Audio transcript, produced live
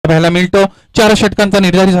पाहायला मिळतो. 4 षटकांचा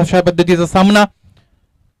निर्धारित अशा पद्धतीचा सामना.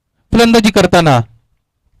 फलंदाजी करताना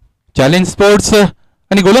चॅलेंज स्पोर्ट्स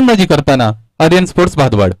आणि गोलंदाजी करताना आर्यन स्पोर्ट्स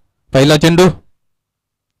भादवड. पहिला चेंडू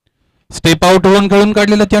स्टेप आउट होऊन खेळून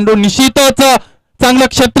काढलेला चेंडू निश्चितच चांगलं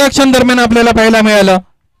क्षेत्ररक्षण दरम्यान आपल्याला पाहायला मिळालं.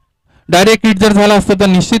 डायरेक्ट हिट जर झाला असतं तर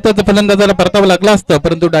निश्चितच फलंदाजाला परतावं लागलं असतं,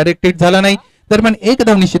 परंतु डायरेक्ट हिट झाला नाही. दरम्यान एक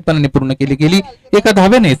धाव निश्चितपणे पूर्ण केली गेली. एका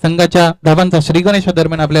धावेने संघाच्या धावांचा श्रीगणेश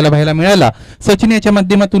दरम्यान आपल्याला पाहायला मिळाला. सचिन याच्या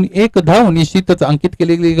माध्यमातून एक धाव निश्चितच अंकित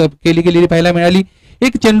केली गेलेली पाहायला मिळाली.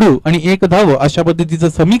 एक चेंडू आणि एक धाव अशा पद्धतीचं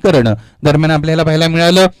समीकरण दरम्यान आपल्याला पाहायला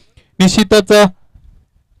मिळालं. निश्चितच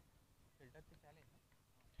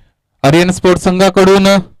आर्यन स्पोर्ट्स संघाकडून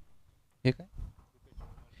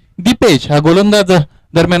दीपेश हा गोलंदाज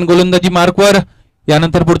दरम्यान गोलंदाजी मार्कवर.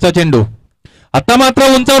 यानंतर पुढचा चेंडू आता मात्र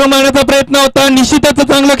उंचावर मारण्याचा प्रयत्न होता. निश्चितच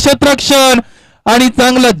चांगलं क्षेत्ररक्षण आणि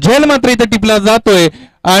चांगला झेल मात्र इथे टिपला जातोय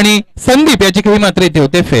आणि संदीप याची खेळी मात्र इथे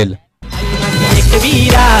होते फेल.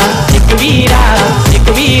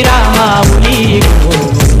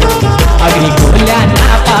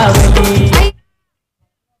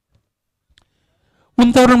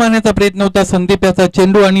 उंचावरून मारण्याचा प्रयत्न होता. संदीप याचा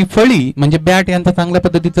चेंडू आणि फळी म्हणजे बॅट यांचा चांगल्या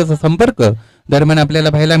पद्धतीचा संपर्क दरम्यान आपल्याला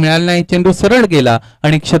पाहायला मिळाला नाही. चेंडू सरळ गेला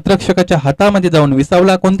आणि क्षेत्ररक्षकाच्या हातामध्ये जाऊन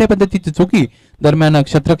विसावला. कोणत्या पद्धतीची चुकी दरम्यान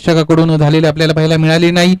क्षेत्ररक्षकाकडून झालेली आपल्याला पाहायला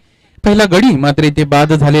मिळाली नाही. पहिला गडी मात्र इथे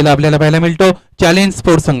बाद झालेला आपल्याला पाहायला मिळतो चॅलेंज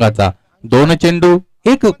स्पोर्ट्स संघाचा. 2 चेंडू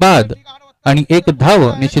 1 बाद आणि 1 धाव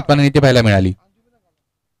निश्चितपणे इथे पाहायला मिळाली.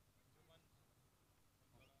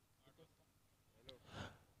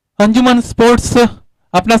 अंजुमन स्पोर्ट्स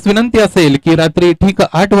आपणास विनंती असेल की रात्री ठीक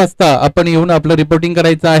 8 वाजता आपण येऊन आपलं रिपोर्टिंग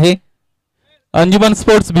करायचं आहे. अंजुमन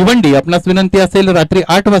स्पोर्ट्स भिवंडी आपणास विनंती असेल रात्री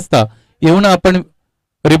 8 वाजता येऊन आपण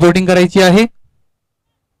रिपोर्टिंग करायची आहे.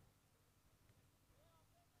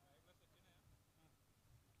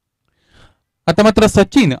 आता मात्र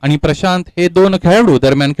सचिन आणि प्रशांत हे 2 खेळाडू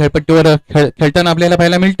दरम्यान खेळपट्टीवर खेळताना आपल्याला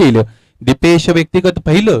पाहायला मिळतील. दीपेश व्यक्तिगत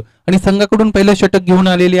पहिलं आणि संघाकडून पहिलं षटक घेऊन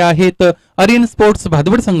आलेले आहेत आर्यन स्पोर्ट्स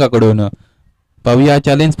भादवड संघाकडून. पाहूया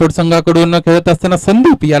चॅलेंज स्पोर्ट्स संघाकडून खेळत असताना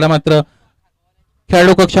संदीप याला मात्र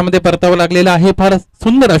खेळाडू कक्षामध्ये परतावं लागलेलं आहे. फार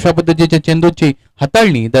सुंदर अशा पद्धतीच्या चेंडूची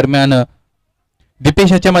हाताळणी दरम्यान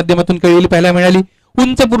दीपेशाच्या माध्यमातून खेळलेली पाहायला मिळाली.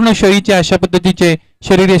 उंच पूर्ण शैलीचे अशा पद्धतीचे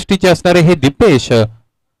शरीरयष्टीचे असणारे हे दीपेश.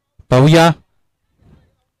 पाहूया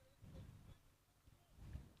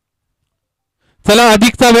चला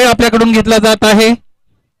अधिकचा वेळ आपल्याकडून घेतला जात आहे.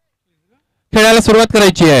 खेळायला सुरुवात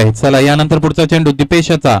करायची आहे. चला यानंतर पुढचा चेंडू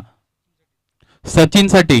दीपेशाचा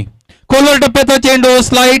सचिनसाठी. खोलवर टप्प्याचा चेंडू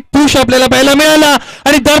स्लाइड पुश आपल्याला पाहायला मिळाला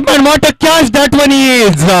आणि दरम्यान what a catch that one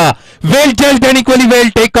is well judged and equally well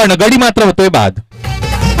taken. गडी मात्र होतोय बाद.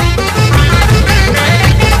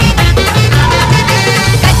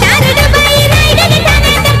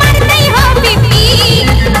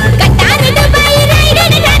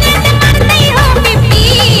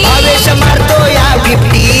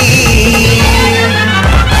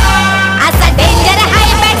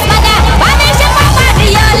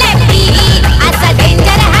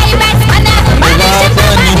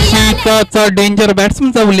 डेंजर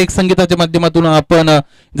बॅट्समनचा उल्लेख संगीताच्या माध्यमातून आपण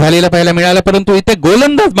झालेला पाहायला मिळाला, परंतु इथे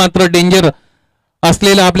गोलंदाज मात्र डेंजर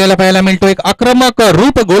असलेला आपल्याला पाहायला मिळतो. एक आक्रमक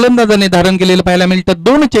रूप गोलंदाजाने धारण केलेलं पाहायला मिळतं.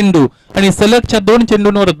 2 चेंडू आणि सलगच्या 2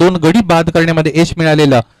 चेंडूंवर 2 गडी बाद करण्यामध्ये यश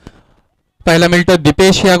मिळालेलं पाहायला मिळतं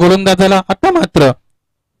दीपेश या गोलंदाजाला. आता मात्र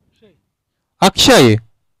अक्षय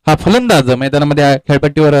हा फलंदाज मैदानामध्ये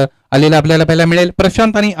खेळपट्टीवर आलेला आपल्याला पाहायला मिळेल.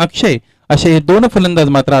 प्रशांत आणि अक्षय असे 2 फलंदाज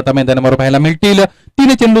मात्र आता मैदानावर पाहायला मिळतील.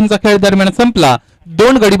 3 चेंडूंचा खेळ दरम्यान संपला.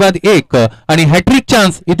 2 गडीबाद 1 आणि हॅट्रिक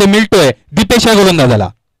चान्स इथे मिळतोय दीपेश या गोलंदाजाला.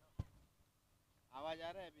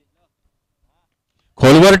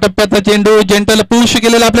 खोलवर टप्प्याचा चेंडू जेंटल पुश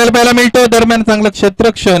केलेला आपल्याला पाहायला मिळतो. दरम्यान चांगलं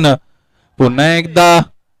क्षेत्ररक्षण पुन्हा एकदा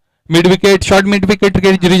mid wicket short mid wicket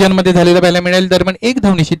region मध्ये झालेला पाहायला मिळेल. दरम्यान 1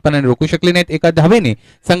 धाव निश्चितपणे रोखू शकले नाहीत. एका धावेने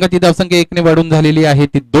संघाची धावसंख्या 1 ने वाढून झालेली आहे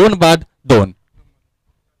ती 2 बाद 2.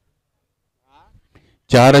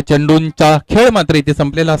 4 चेंडूंचा खेळ मात्र इथे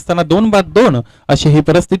संपलेला असताना 2 बाद 2 अशी ही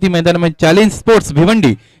परिस्थिती मैदानामध्ये चॅलेंज स्पोर्ट्स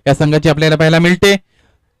भिवंडी या संघाची आपल्याला पाहायला मिळते.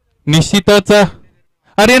 निश्चितच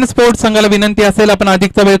आर्यन स्पोर्ट्स संघाला विनंती असेल आपण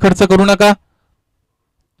अधिकचा वेळ खर्च करू नका.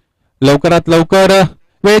 लवकरात लवकर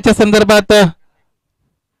वेळेच्या संदर्भात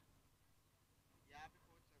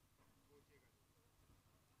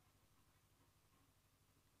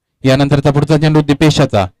यानंतरचा पुढचा चेंडू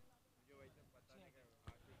दीपेशाचा.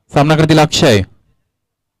 सामना करतील अक्षय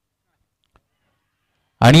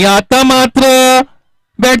आणि आता मात्र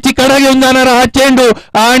बॅटची कडा घेऊन जाणारा हा चेंडू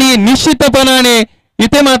आणि निश्चितपणाने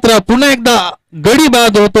इथे मात्र पुन्हा एकदा गडी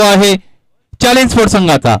बाद होतो आहे चॅलेंज स्पोर्ट्स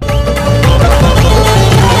संघाचा.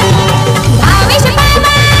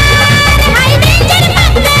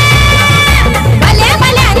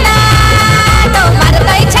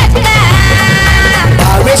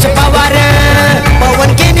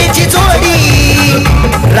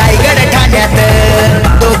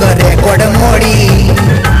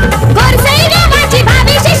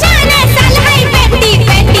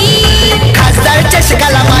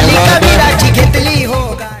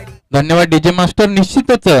 धन्यवाद डीजे मास्टर.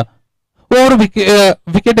 निश्चितच ओव्हर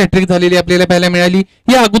विकेट हॅट्रिक झालेली आपल्याला पाहायला मिळाली.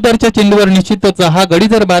 या अगोदरच्या चेंडूवर निश्चितच हा गडी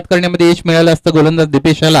जर बाद करण्यामध्ये यश मिळालं असतं गोलंदाज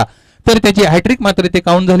दिपेशाला तर त्याची हॅट्रिक मात्र ते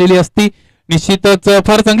काउंट झालेली असती. निश्चितच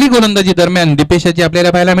फार चांगली गोलंदाजी दरम्यान दिपेशाची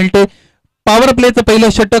आपल्याला पाहायला मिळते. पॉवर प्लेचं पहिलं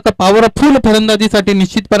षटक पॉवरफुल फलंदाजीसाठी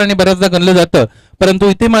निश्चितपणे बऱ्याचदा गणलं जातं, परंतु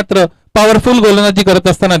इथे मात्र पॉवरफुल गोलंदाजी करत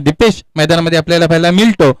असताना दिपेश मैदानामध्ये आपल्याला पाहायला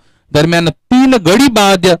मिळतो. दरम्यान 3 गडी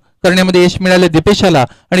बाद करण्यामध्ये यश मिळाले दिपेशाला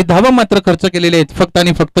आणि धावा मात्र खर्च केलेले आहेत फक्त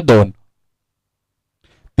आणि फक्त 2.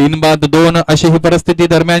 3 बाद 2 अशी ही परिस्थिती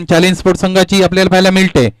दरम्यान चॅलेंज स्पोर्ट्स संघाची आपल्याला पाहायला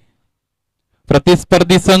मिळते.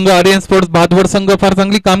 प्रतिस्पर्धी संघ आर्यन स्पोर्ट्स भादवड संघ फार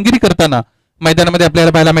चांगली कामगिरी करताना मैदानामध्ये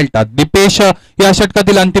आपल्याला पाहायला मिळतात. दिपेश या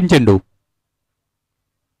षटकातील अंतिम चेंडू.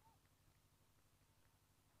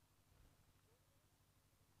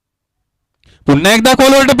 पुन्हा एकदा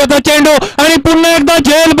खोलवर टप्प्याचा चेंडू आणि पुन्हा एकदा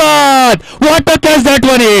झेलबाद. What a catch that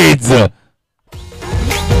one is.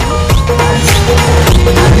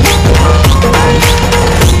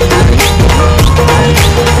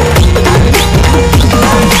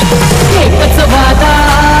 एकच वादा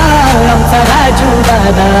आमचा राजू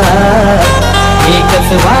दादा,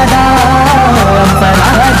 एकच वादा आमचा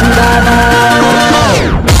राजू दादा.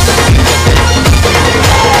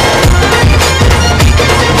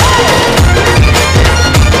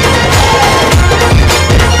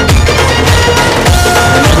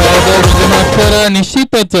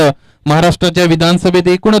 निश्चितच महाराष्ट्राच्या विधानसभेत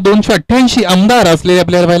एकूण 288 आमदार असलेले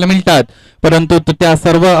आपल्याला पाहायला मिळतात, परंतु त्या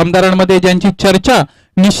सर्व आमदारांमध्ये ज्यांची चर्चा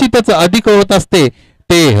निश्चितच अधिक होत असते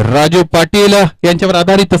ते राजू पाटील यांच्यावर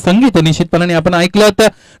आधारित संगीत निश्चितपणे आपण ऐकलं.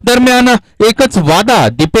 दरम्यान एकच वादा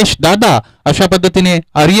दिपेश दादा अशा पद्धतीने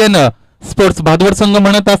आर्यन स्पोर्ट्स भादवड संघ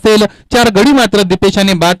म्हणत असेल. 4 गडी मात्र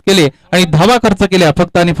दिपेशाने बाद केले आणि धावा खर्च केल्या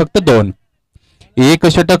फक्त आणि फक्त 2. एक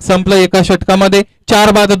षटक संपलं. एका षटकामध्ये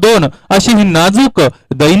 4 बाद 2 अशी ही नाजूक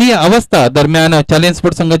दयनीय अवस्था दरम्यान चॅलेंज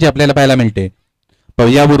स्पोर्ट्स संघाची आपल्याला पाहायला मिळते.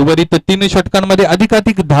 या उर्वरित 3 षटकांमध्ये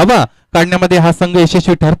अधिकाधिक धावा काढण्यामध्ये हा संघ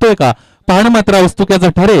यशस्वी ठरतोय का पाहणं मात्र औत्सुक्याचं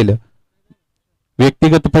ठरेल.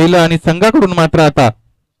 व्यक्तिगत पहिलं आणि संघाकडून मात्र आता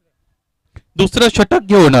दुसरं षटक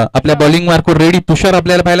घेऊन आपल्या बॉलिंग मार्कवर रेडी तुषार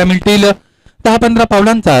आपल्याला पाहायला मिळतील. 10-15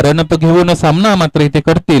 पावलांचा रनअप घेऊन सामना मात्र इथे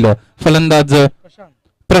करतील फलंदाज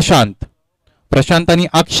प्रशांत आणि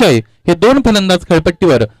अक्षय हे 2 फलंदाज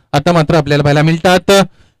खेळपट्टीवर आता मात्र आपल्याला पाहायला मिळतात.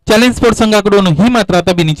 चॅलेंज स्पोर्ट्स संघाकडून ही मात्र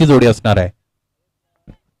आता बिनीची जोडी असणार आहे.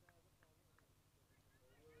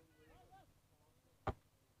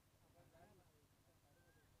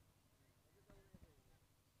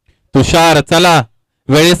 तुषार चला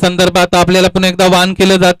वेळेसंदर्भात आपल्याला पुन्हा एकदा वान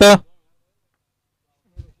केलं जातं.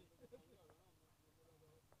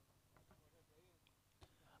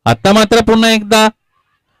 आता मात्र पुन्हा एकदा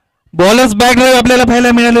बॉलर्स बॅक ड्राईव्ह आपल्याला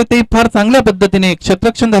पाहायला मिळाले होते. फार चांगल्या पद्धतीने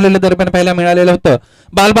क्षेत्ररक्षण झालेल्या दरम्यान पाहायला मिळालेलं होतं.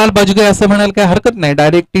 बाल बजगे असं म्हणाल काय हरकत नाही.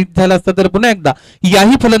 डायरेक्ट हिट झालं असतं तर पुन्हा एकदा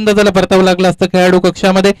याही फलंदाजाला परतावं लागलं असतं खेळाडू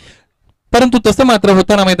कक्षामध्ये, परंतु तसं मात्र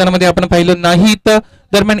होताना मैदानामध्ये आपण पाहिलं नाही. तर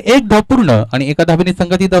दरम्यान 1 धाव पूर्ण आणि एका धावेने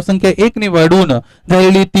संघाची धावसंख्या 1 ने वाढून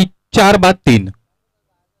झालेली ती 4 बाद 3.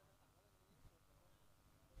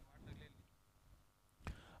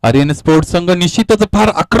 आर्यन स्पोर्ट्स संघ निश्चितच फार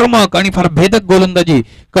आक्रमक आणि फार भेदक गोलंदाजी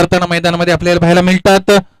करताना मैदानामध्ये आपल्याला पाहायला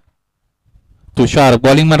मिळतात. तुषार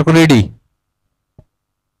बॉलिंग मार्क रेडी.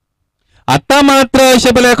 आता मात्र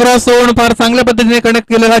शबल क्रॉस होऊन फार चांगल्या पद्धतीने कनेक्ट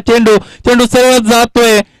केलेला चेंडू सरळ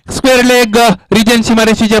जातोय स्क्वेअर लेग रिजन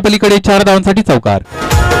सीमारेषेच्या पलीकडे 4 धावांसाठी चौकार.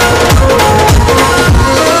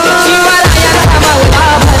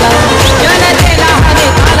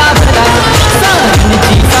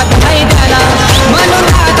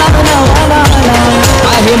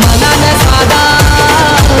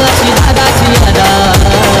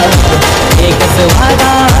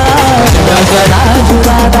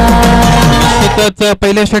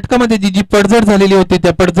 पहिल्या षटकामध्ये जी पडझड झालेली होती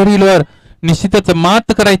त्या पडझडीवर निश्चितच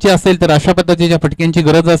मात करायची असेल तर अशा पद्धतीच्या फटक्यांची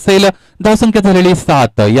गरज असेल. धावसंख्या झालेली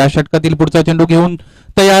 7. या षटकातील पुढचा चेंडू घेऊन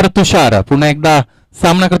तयार तुषार. पुन्हा एकदा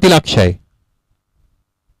सामना करतील अक्षय.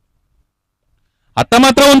 आता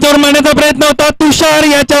मात्र उंचावर मारण्याचा प्रयत्न होता तुषार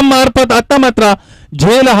याच्या मार्फत. आता मात्र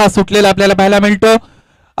झेल हा सुटलेला आपल्याला पाहायला मिळतो.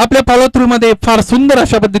 आपल्या फॉलो थ्रू मध्ये फार सुंदर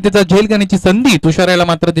अशा पद्धतीचा झेल घेण्याची संधी तुषाराला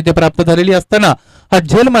मात्र तिथे प्राप्त झालेली असताना हा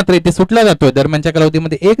झेल मात्र इथे सुटला जातोय. दरम्यानच्या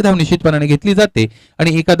कालावधीमध्ये 1 धाव निश्चितपणाने घेतली जाते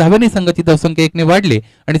आणि एका धावेने संघाची धावसंख्या 1 ने वाढली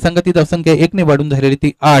आणि संघाची धावसंख्या 1 ने वाढून झालेली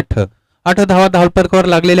ती 8 धावा धावफलकावर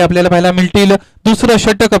लागलेले आपल्याला पाहायला मिळतील. दुसरं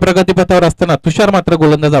षटक प्रगतीपथावर असताना तुषार मात्र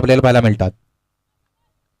गोलंदाज आपल्याला पाहायला मिळतात.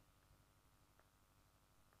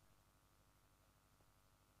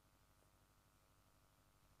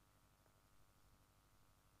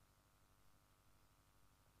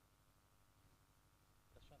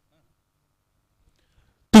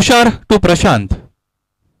 तुषार टू प्रशांत.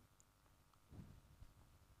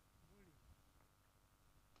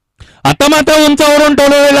 आता मात्र उंचावरून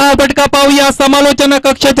टोलवलेला हा फटका पाहूया समालोचना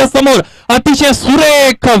कक्षाच्या समोर. अतिशय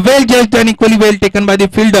सुरेख, वेल जज्ड आणि equally well taken by the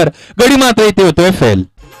fielder. गडी मात्र इथे होतोय फेल.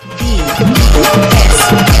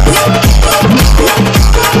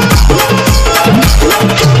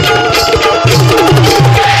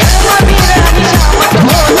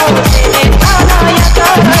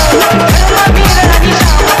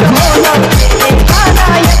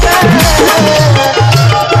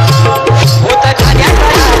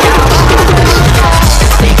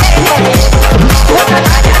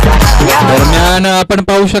 दरम्यान आपण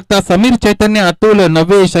पाहू शकता समीर, चैतन्य, अतुल,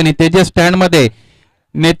 नवेश आणि तेजस स्टँड मध्ये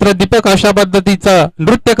नेत्रदीपक अशा पद्धतीचं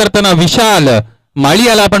नृत्य करताना विशाल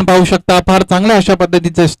माळीयाला आपण पाहू शकता. फार चांगल्या अशा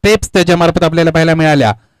पद्धतीचे स्टेप्स त्याच्या मार्फत आपल्याला पाहायला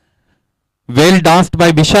मिळाल्या. वेल डान्स्ड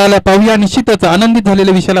बाय विशाल. पाहूया, निश्चितच आनंदित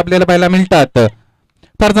झालेले विशाल आपल्याला पाहायला मिळतात.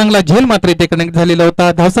 फार चांगला झेल मात्र इथे कनेक्ट झालेला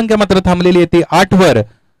होता. धावसंख्या मात्र थांबलेली येते 8 वर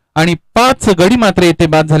आणि 5 गडी मात्र येथे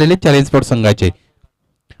बाद झालेले चॅलेंज स्पोर्ट संघाचे.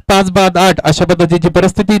 5 बाद 8 अशा पद्धतीची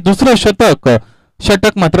परिस्थिती. दुसरं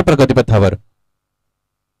षटक मात्र प्रगतीपथावर.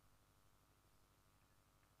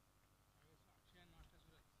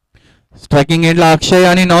 स्ट्रायकिंग एंडला अक्षय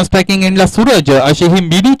आणि नॉन स्ट्रायकिंग एंडला सूरज अशी ही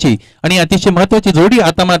मिनीची आणि अतिशय महत्वाची जोडी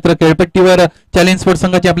आता मात्र खेळपट्टीवर चॅलेंज स्पोर्ट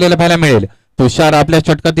संघाची आपल्याला पाहायला मिळेल. तुषार आपल्या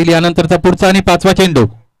षटकातील यानंतरचा पुढचा आणि 5वा चेंडू.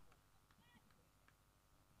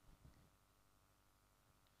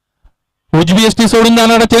 उजवी एसटी सोडून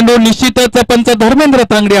जाणारा चेंडू. निश्चितच पंच धर्मेंद्र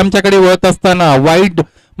तांगडे आमच्याकडे वळत असताना वाईड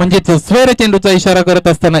म्हणजेच स्वेर चेंडूचा इशारा करत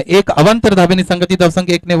असताना एक अवांतर धावेने संघाची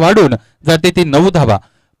धावसंख्या 1 ने वाढून जाते ती 9 धावा.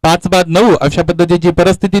 5 बाद 9 अशा पद्धतीची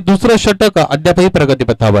परिस्थिती. दुसरं षटक अद्यापही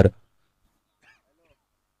प्रगतीपथावर.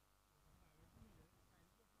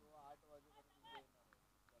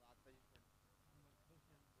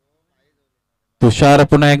 तुषार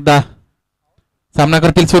पुन्हा एकदा सामना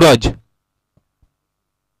करतील सूरज.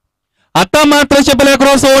 आता मात्र शपल्या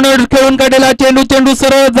क्रॉस ओव्हर खेळून काढलेला चेंडू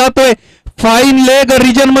सरळ जातोय फाईन लेग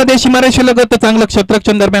रिजन मध्ये. सीमारेषेलगत चांगलं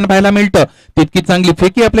क्षेत्ररक्षण दरम्यान पाहायला मिळतं. तितकी चांगली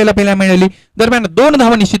फेकी आपल्याला पाहायला मिळाली. दरम्यान 2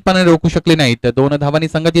 धावा निश्चितपणे रोखू शकले नाहीत. 2 धावांनी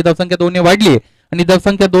संघाची धावसंख्या 2 ने वाढली आणि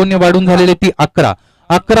धावसंख्या 2 ने वाढून झालेली ती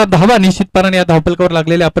 11 धावा निश्चितपणे या धावफलकावर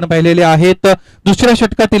लागलेल्या आपण पाहिलेले आहेत. दुसऱ्या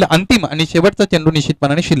षटकातील अंतिम आणि शेवटचा चेंडू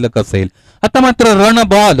निश्चितपणे शिल्लक असेल. आता मात्र रन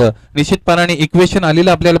बॉल निश्चितपणे इक्वेशन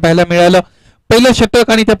आलेलं आपल्याला पाहायला मिळालं. पहिलं षटक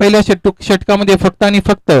आणि त्या पहिल्या षटकामध्ये फक्त आणि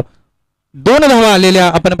फक्त 2 धावा आलेल्या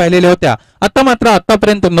आपण पाहिलेल्या होत्या. आता मात्र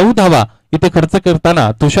आतापर्यंत 9 धावा इथे खर्च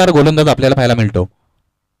करताना तुषार गोलंदाज आपल्याला पाहायला मिळतो.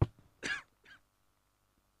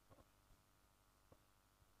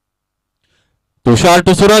 तुषार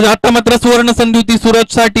टू सूरज. आता मात्र सुवर्ण संधी होती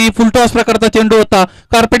सूरज साठी. फुलटॉस प्रकारचा चेंडू होता.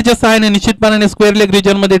 कार्पेटच्या सहाय्याने निश्चितपणे स्क्वेअर लेग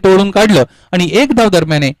रिजन मध्ये टोळून काढलं आणि 1 धाव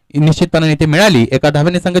दरम्यान निश्चितपणे इथे मिळाली. एका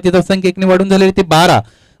धावेने संघाची धावसंख्या 1 ने वाढून झालेली ती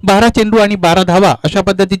 12 चेंडू आणि 12 धावा अशा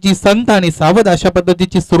पद्धतीची संत आणि सावध अशा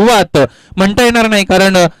पद्धतीची सुरुवात म्हणता येणार नाही,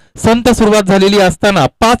 कारण संत सुरुवात झालेली असताना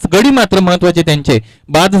 5 गडी मात्र महत्वाचे त्यांचे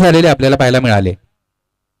बाद झालेले आपल्याला पाहायला मिळाले.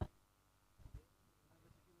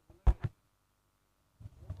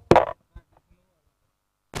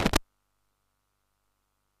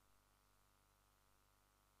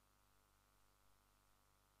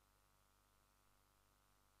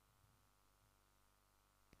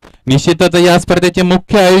 निश्चितच या स्पर्धेचे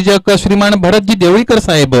मुख्य आयोजक श्रीमान भरतजी देवळीकर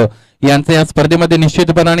साहेब यांचे या स्पर्धेमध्ये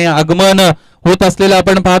निश्चितपणाने आगमन होत असलेलं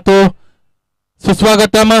आपण पाहतो.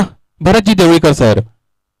 सुस्वागतम भरतजी देवळीकर सर.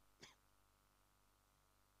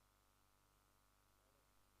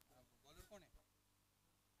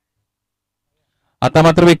 आता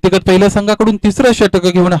मात्र व्यक्तिगत पहिल्या संघाकडून 3रं षटक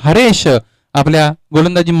घेऊन हरेश आपल्या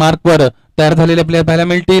गोलंदाजी मार्कवर तयार झालेले आपल्याला पाहायला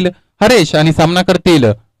मिळतील. हरेश आणि सामना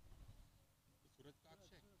करतील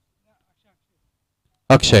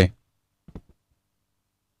अक्षय.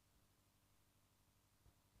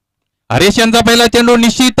 हरेश यांचा पहिला चेंडू.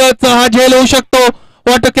 निश्चितच हा झेल होऊ शकतो.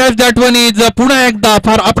 What catch that one is. पुन्हा एकदा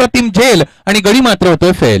फार अप्रतिम झेल आणि गडी मात्र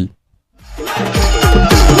होतोय फेल.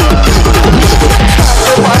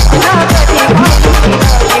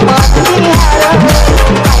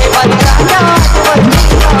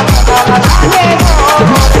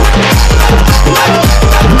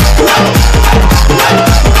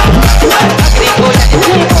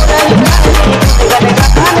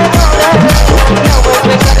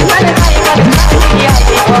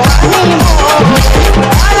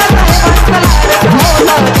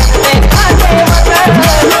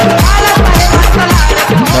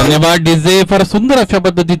 धन्यवाद डीजे. फार सुंदर अशा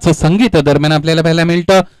पद्धतीचं संगीत दरम्यान आपल्याला पाहायला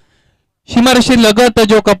मिळतं. सीमारेषे लगत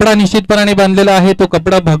जो कपडा निश्चितपणाने बांधलेला आहे तो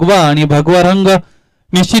कपडा भगवा आणि भगवा रंग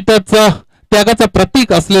निश्चितच त्यागाचं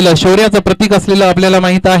प्रतीक असलेलं, शौर्याचं प्रतीक असलेलं आपल्याला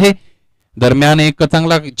माहित आहे. दरम्यान एक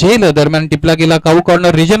चांगला झेल दरम्यान टिपला गेला काऊ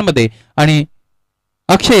कॉर्नर रिजन मध्ये आणि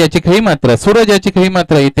अक्षय याची खेळी मात्र, सूरज याची खेळी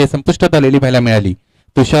मात्र इथे संपुष्टात आलेली पाहायला मिळाली.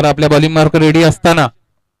 तुषार आपल्या बॉलिंग मार्क रेडी असताना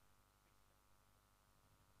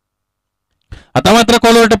आता मात्र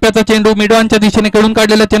कॉलवर टप्प्याचा चेंडू, मिडॉनच्या दिशेने खेळून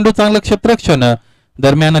काढलेला चेंडू, चांगलं क्षेत्ररक्षण.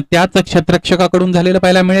 दरम्यान त्याच क्षेत्ररक्षकाकडून झालेलं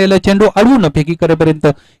पाहायला मिळालेलं चेंडू अडवून फेकी करेपर्यंत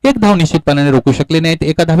एक धाव निश्चितपणाने रोखू शकले नाहीत.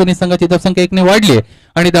 एका धावेने संघाची धावसंख्या 1 ने वाढली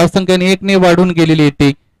आणि धावसंख्येने 1 ने वाढून गेलेली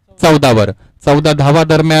येते 14 वर. 14 धावा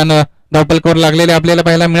दरम्यान धावपलकावर लागलेल्या आपल्याला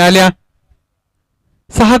पाहायला मिळाल्या.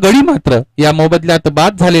 6 गडी मात्र या मोबदल्यात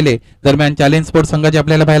बाद झालेले दरम्यान चॅलेंज स्पोर्ट संघाचे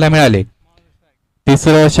आपल्याला पाहायला मिळाले.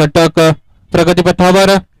 तिसरं षटक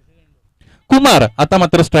प्रगतीपथावर. कुमार आता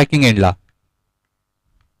मात्र स्ट्रायकिंग एंडला.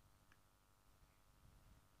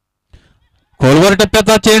 खोलवर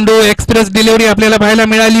टप्प्याचा चेंडू, एक्सप्रेस डिलिव्हरी आपल्याला पाहायला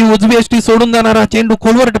मिळाली. उजवी एसटी सोडून जाणारा चेंडू,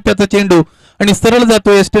 खोलवर टप्प्याचा चेंडू आणि सरळ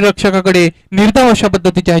जातो एसटी रक्षकाकडे. निर्धाव अशा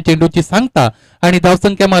पद्धतीच्या चेंडूची सांगता आणि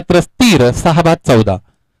धावसंख्या मात्र स्थिर 6-14.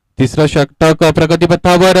 तिसरं षटक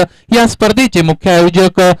प्रगतीपथावर. या स्पर्धेचे मुख्य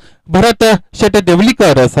आयोजक भरत शेट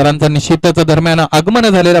देवलीकर सरांचा निश्चितच दरम्यान आगमन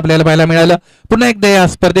झालेलं आपल्याला पाहायला मिळालं. पुन्हा एकदा या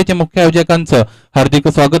स्पर्धेचे मुख्य आयोजकांचं हार्दिक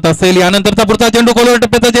स्वागत असेल. यानंतरचा पुढचा चेंडू, खोलवर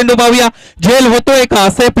टप्प्याचा चेंडू पाहूया. झेल होतोय का,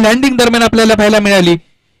 सेफ लँडिंग दरम्यान आपल्याला पाहायला मिळाली.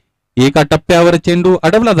 एका टप्प्यावर चेंडू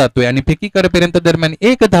अडवला जातोय आणि फेकी करेपर्यंत दरम्यान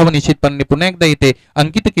एक धाव निश्चितपणे पुन्हा एकदा इथे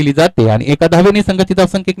अंकित केली जाते आणि एका धावेने संघाची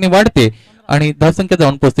धावसंख्या 1 ने वाढते आणि धावसंख्या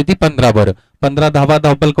जाऊन पोहोचते ती 15 वर. 15 धावा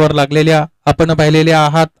धावपलकावर लागलेल्या आपण पाहिलेल्या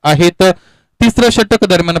आहेत. तिसरं षटक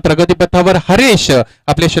दरम्यान प्रगतीपथावर. हरेश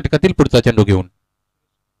आपल्या षटकातील पुढचा चेंडू घेऊन.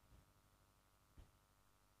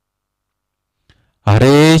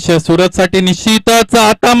 हरेश सूरज साठी निश्चितच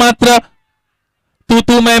आता मात्र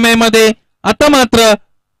तू मै मध्ये आता मात्र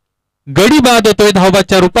गडी बाद होतोय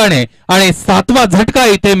धावबादच्या रूपाने आणि 7वा झटका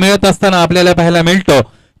इथे मिळत असताना आपल्याला पाहायला मिळतो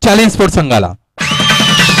चॅलेंज स्पोर्ट संघाला.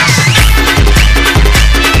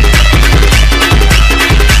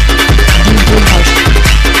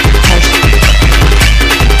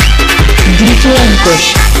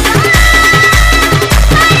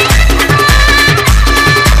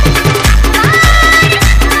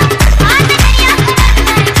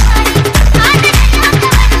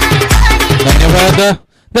 धन्यवाद.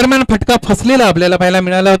 दरम्यान फटका फसलेला आपल्याला पाहायला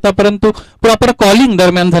मिळाला होता, परंतु प्रॉपर कॉलिंग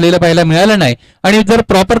दरम्यान झालेलं पाहायला मिळालं नाही आणि जर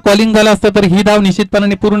प्रॉपर कॉलिंग झालं असतं तर ही धाव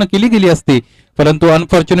निश्चितपणाने पूर्ण केली गेली असती, परंतु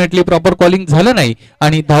अनफॉर्च्युनेटली प्रॉपर कॉलिंग झालं नाही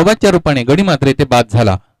आणि धावबादच्या रूपाने गडी मात्र इथे बाद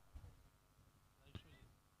झाला.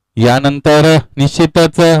 यानंतर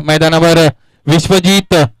निश्चितच मैदानावर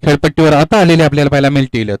विश्वजित खेळपट्टीवर आता आलेले आपल्याला पाहायला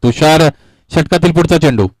मिळतील. तुषार षटकातील पुढचा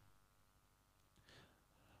चेंडू.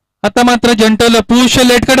 आता मात्र जंटल पुश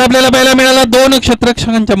लेटकट आपल्याला पाहायला मिळाला. 2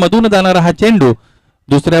 क्षेत्ररक्षकांच्या मधून जाणारा हा चेंडू.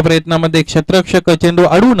 दुसऱ्या प्रयत्नामध्ये क्षेत्ररक्षक चेंडू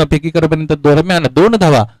अडवून फेकी करेपर्यंत दरम्यान 2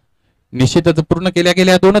 धावा निश्चितच पूर्ण केल्या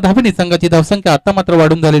गेल्या. 2 धावांनी संघाची धावसंख्या आता मात्र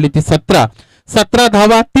वाढून झालेली ती 17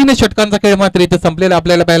 धावा. 3 षटकांचा खेळ मात्र इथे संपलेला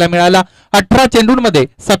आपल्याला पाहायला मिळाला. 18 चेंडूंमध्ये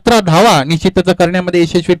 17 धावा निश्चितच करण्यामध्ये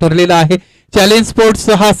यशस्वी ठरलेला आहे चॅलेंज स्पोर्ट्स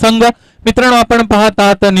हा संघ. मित्रांनो, आपण पाहत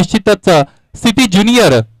आहात निश्चितच सिटी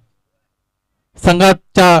ज्युनियर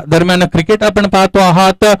संघाच्या दरम्यान क्रिकेट आपण पाहतो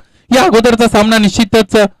आहात. या अगोदरचा सामना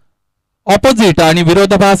निश्चितच ऑपोजिट आणि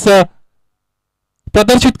विरोधाभास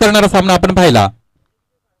प्रदर्शित करणारा सामना आपण पाहिला.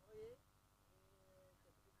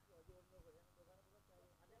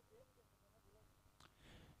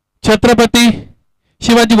 छत्रपती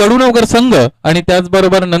शिवाजी वडुणवकर संघ आणि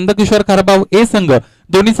त्याचबरोबर नंदकिशोर खारबाव ए संघ,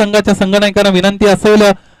 दोन्ही संघाच्या संघनायकांना विनंती असेल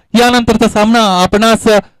यानंतरचा सामना आपणास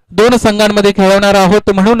 2 संघांमध्ये खेळवणार आहोत,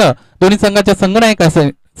 म्हणून दोन्ही संघाच्या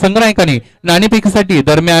संघनायकांनी नाणेफेकीसाठी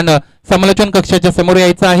दरम्यान समालोचन कक्षाच्या समोर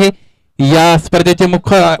यायचं आहे. या स्पर्धेचे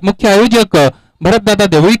मुख्य आयोजक भरतदादा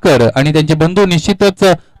देवळीकर आणि त्यांचे बंधू निश्चितच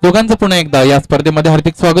दोघांचं पुन्हा एकदा या स्पर्धेमध्ये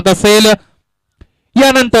हार्दिक स्वागत असेल.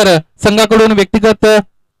 यानंतर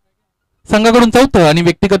संघाकडून चौथं आणि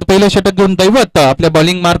व्यक्तिगत पहिलं षटक घेऊन दैवत आपल्या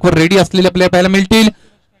बॉलिंग मार्कवर रेडी असलेले आपल्याला पाहायला मिळतील.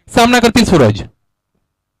 सामना करतील सूरज.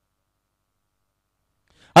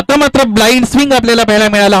 आता मात्र ब्लाइंड स्विंग आपल्याला पाहायला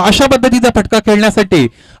मिळाला. अशा पद्धतीचा फटका खेळण्यासाठी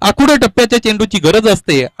आखुड टप्प्याच्या चेंडूची गरज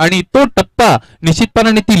असते आणि तो टप्पा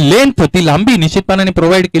निश्चितपणाने ती लेंथ, ती लांबी निश्चितपणाने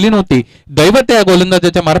प्रोव्हाइड केली नव्हती दैवत या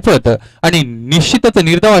गोलंदाजाच्या मार्फत आणि निश्चितच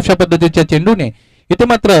निर्धाव अशा पद्धतीच्या चेंडूने इथे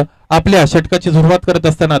मात्र आपल्या षटकाची सुरुवात करत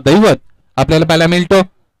असताना दैवत आपल्याला पाहायला मिळतो.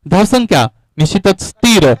 धावसंख्या निश्चितच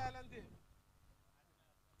स्थिर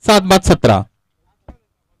 7-17.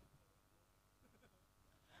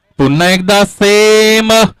 पुन्हा एकदा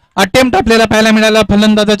सेम अटेम्प्ट आपल्याला पाहायला मिळाला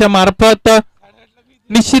फलंदाजाच्या मार्फत.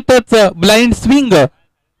 निश्चितच ब्लाइंड स्विंग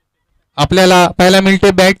आपल्याला पाहायला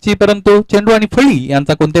मिळते बॅटची, परंतु चेंडू आणि फळी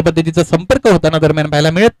यांचा कोणत्या पद्धतीचा संपर्क होताना दरम्यान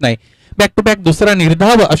पाहायला मिळत नाही. बॅक टू बॅक दुसरा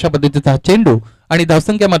निर्धाव अशा पद्धतीचा हा चेंडू आणि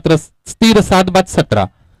धावसंख्या मात्र स्थिर 7-17.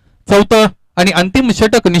 चौथं आणि अंतिम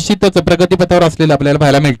षटक निश्चितच प्रगतीपथावर असलेलं आपल्याला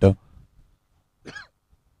पाहायला मिळतं.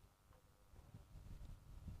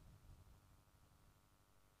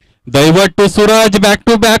 दैवट to Suraj, back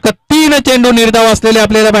to back 3 चेंडू निर्धाव असलेले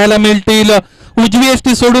आपल्याला पाहायला मिळतील. उजवी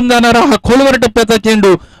एसटी सोडून जाणारा हा खोलवर टप्प्याचा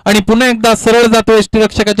चेंडू आणि पुन्हा एकदा सरळ जातो, एसटी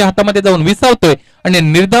रक्षकाच्या हातामध्ये जाऊन विसावतोय आणि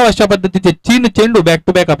निर्धाव अशा पद्धतीचे 3 चेंडू बॅक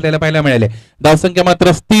टू बॅक आपल्याला पाहायला मिळाले. धावसंख्या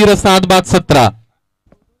मात्र स्थिर 7-17.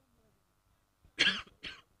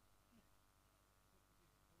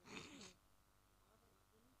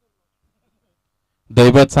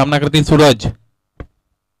 दैवत सामना करतील सूरज.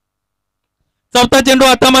 चौथा चेंडू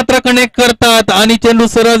आता मात्र कनेक्ट करतात आणि चेंडू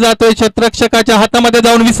सरळ जातोय, क्षेत्ररक्षकाच्या हातामध्ये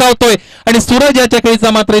जाऊन विसावतोय आणि सूरज याच्या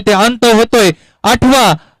खेळीचा मात्र इथे अंत होतोय.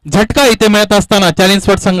 8वा झटका इथे मिळत असताना चॅलेंज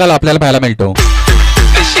स्पोर्ट संघाला आपल्याला पाहायला मिळतो.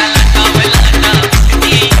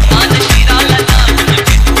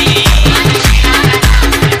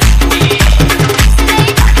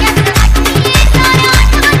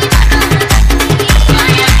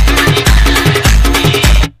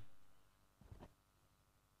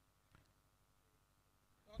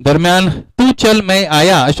 दरम्यान तू चल मैं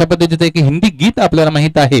आया अशा पद्धतीचं एक हिंदी गीत आपल्याला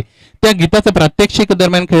माहित आहे. त्या गीताचं प्रात्यक्षिक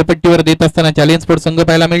दरम्यान खेळपट्टीवर देत असताना चॅलेंज स्पोर्ट संघ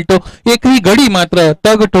पाहायला मिळतो. एकही गडी मात्र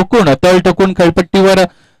तळ टोकून खेळपट्टीवर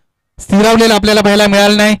स्थिरावलेला आपल्याला पाहायला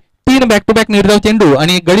मिळाला नाही. 3 बॅक टू बॅक निर्धाव चेंडू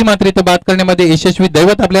आणि एक गडी मात्र इथं बाद करण्यामध्ये यशस्वी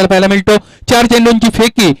दैवत आपल्याला पाहायला मिळतो. 4 चेंडूंची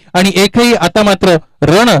फेकी आणि एकही आता मात्र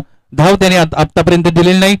रण धाव त्याने आतापर्यंत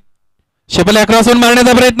दिलेली नाही. शेपले 11 असून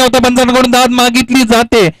मारण्याचा प्रयत्न होता, पंचांकडून धाव मागितली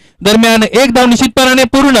जाते. दरम्यान एक धाव निश्चितपणाने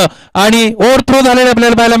पूर्ण आणि ओव्हर थ्रो झालेला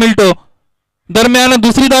आपल्याला पाहायला मिळतो. दरम्यान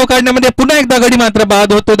दुसरी धाव काढण्यामध्ये पुन्हा एकदा गडी मात्र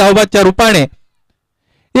बाद होतो धावबादच्या रूपाने.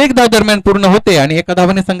 एक धाव दरम्यान पूर्ण होते आणि एका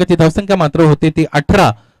धावाने संघाची धावसंख्या मात्र होते ती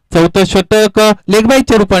 18. चौथं षटक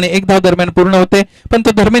लेगबाईच्या रूपाने एक धाव दरम्यान पूर्ण होते, पण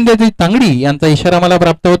तो धर्मेंद्रजी तांगडी यांचा इशारा मला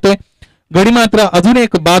प्राप्त होतोय. गडी मात्र अजून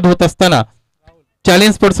एक बाद होत असताना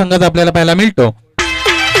चॅलेंज स्पोर्ट संघाचा आपल्याला पाहायला मिळतो.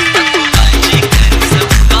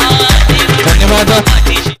 धन्यवाद.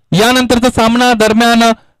 यानंतरचा सामना दरम्यान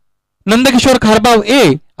नंदकिशोर खारबाव ए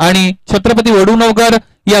आणि छत्रपती वडूनवगर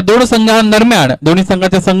या दोन संघांदरम्यान दोन्ही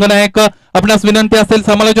संघाचे संघनायक आपणास विनंती असेल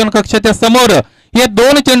समालोचन कक्षाच्या समोर हे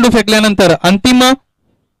 2 चेंडू फेकल्यानंतर अंतिम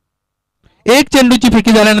 1 चेंडूची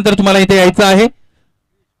फेकी झाल्यानंतर तुम्हाला इथे यायचं आहे.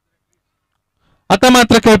 आता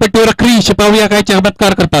मात्र खेळपट्टीवर क्रिश पाहूया काय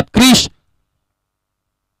चमत्कार करतात. क्रिश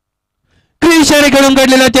याने खेळून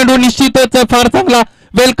काढलेला चेंडू निश्चितच फार चांगला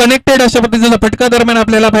वेल कनेक्टेड अशा पद्धतीचा फटका दरम्यान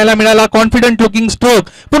आपल्याला पाहायला मिळाला. कॉन्फिडंट लुकिंग स्ट्रोक,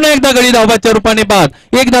 पुन्हा एकदा गडी धावबादच्या रूपाने बाद.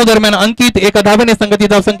 एक धाव दरम्यान अंकित, एका धावेने संघाची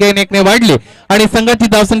धावसंख्या 1 ने वाढली आणि संघाची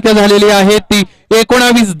धावसंख्या झालेली आहे ती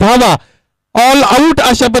 19 धावा. ऑल आउट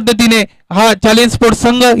अशा पद्धतीने हा चॅलेंज स्पोर्ट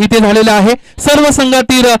संघ इथे झालेला आहे. सर्व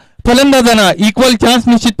संघातील फलंदाजांना इक्वल चान्स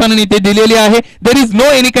निश्चितपणे इथे दिलेली आहे. There is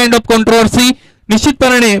no any kind of controversy.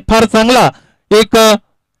 निश्चितपणे फार चांगला एक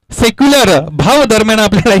सेक्युलर भाव दरम्यान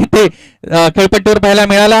आपल्याला इथे खेळपट्टीवर पाहायला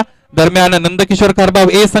मिळाला. दरम्यान नंदकिशोर खारबाव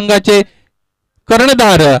ए संघाचे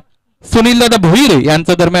कर्णधार सुनील दादा भोईर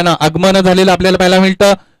यांचं दरम्यान आगमन झालेलं आपल्याला पाहायला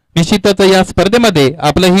मिळतं. निश्चितच या स्पर्धेमध्ये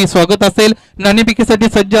आपलंही स्वागत असेल. नाणेफेकीसाठी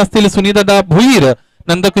सज्ज असतील सुनील दादा भोईर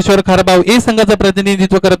नंदकिशोर खारबाव ए संघाचं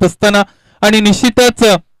प्रतिनिधित्व करत असताना आणि निश्चितच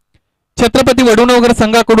छत्रपती वडूनवगर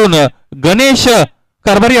संघाकडून गणेश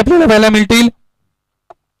कारभारी आपल्याला पाहायला मिळतील.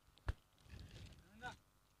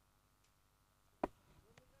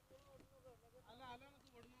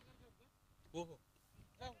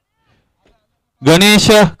 गणेश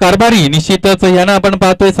कारभारी निश्चितच यांना आपण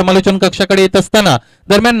पाहतोय समालोचन कक्षाकडे येत असताना.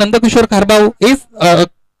 दरम्यान नंदकिशोर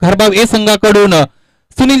खारबाव ए संघाकडून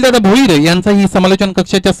सुनील दादा भोईर यांचाही समालोचन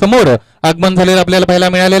कक्षाच्या समोर आगमन झालेलं आपल्याला पाहायला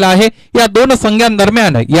मिळालेलं आहे. या दोन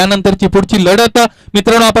संघांदरम्यान यानंतरची पुढची लढत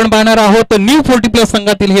मित्रांनो आपण पाहणार आहोत. न्यू 40+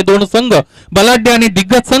 संघातील हे 2 संघ बलाढ्य आणि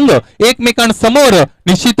दिग्गज संघ एकमेकांसमोर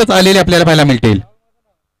निश्चितच आलेले आपल्याला पाहायला मिळतील.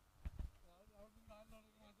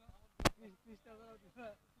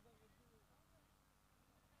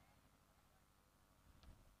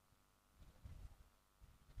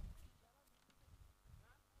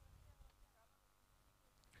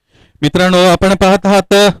 मित्रांनो आपण पाहत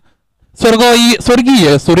आहात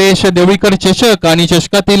स्वर्गीय सुरेश देवळीकर चषक आणि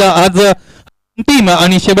चषकातील आज अंतिम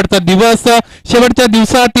आणि शेवटचा दिवस. शेवटच्या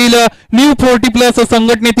दिवसातील न्यू 40+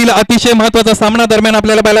 संघटनेतील अतिशय महत्वाचा सामना दरम्यान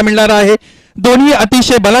आपल्याला पाहायला मिळणार आहे. दोन्ही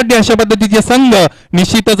अतिशय बलाढ्य अशा पद्धतीचे संघ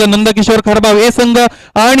निश्चितच नंदकिशोर खारबाव ए संघ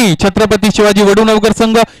आणि छत्रपती शिवाजी वडूनवगर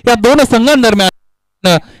संघ या 2 संघांदरम्यान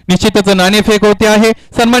निश्चितच नाणेफेक होते आहे.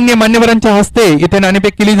 सन्माननीय मान्यवरांच्या हस्ते इथे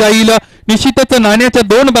नाणेफेक केली जाईल. निश्चितच नाण्याच्या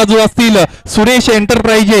दोन बाजू असतील, सुरेश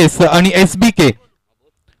एंटरप्राइजेस आणि SBK.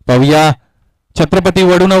 पाहूया छत्रपती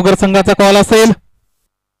वडूनगर संघाचा कॉल असेल.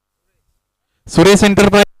 सुरेश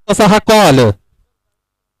एंटरप्राइज असा हा कॉल.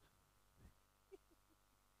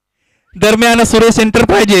 दरम्यान सुरेश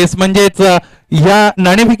एंटरप्राइजेस म्हणजेच या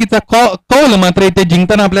नाणेफेकीचा कौल मात्र इथे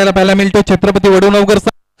जिंकताना आपल्याला पाहायला मिळतो. छत्रपती वडूनगर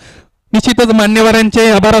निश्चितच मान्यवरांचे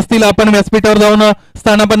आभार असतील. आपण व्यासपीठावर जाऊन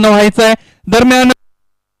स्थानापन्न व्हायचं आहे. दरम्यान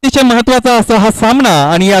अतिशय महत्वाचा असा हा सामना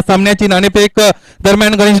आणि या सामन्याची नाणेफेक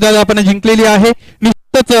दरम्यान गणेशदादा आपण जिंकलेली आहे.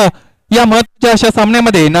 निश्चितच या महत्वाच्या अशा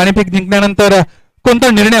सामन्यामध्ये नाणेफेक जिंकल्यानंतर कोणता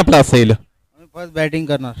निर्णय आपला असेल? फर्स्ट बॅटिंग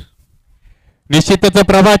करणार. निश्चितच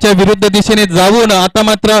प्रभाच्या विरुद्ध दिशेने जाऊन आता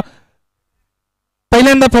मात्र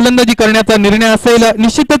पहिल्यांदा फलंदाजी करण्याचा निर्णय असेल.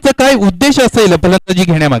 निश्चितच काय उद्देश असेल फलंदाजी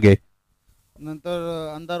घेण्यामागे?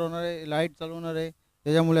 नंतर अंधार होणार आहे, लाईट चालू होणार आहे,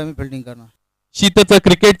 त्याच्यामुळे आम्ही फिल्डिंग करणार. निश्चितच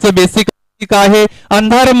क्रिकेटचं बेसिक आहे,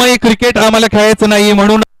 अंधारमय क्रिकेट आम्हाला खेळायचं नाही,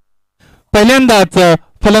 म्हणून पहिल्यांदाच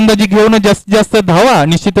फलंदाजी घेऊन जास्तीत जास्त धावा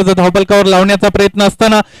निश्चितच धावफलकावर लावण्याचा प्रयत्न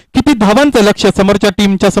असताना किती धावांचं लक्ष समोरच्या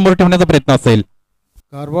टीमच्या समोर ठेवण्याचा प्रयत्न असेल?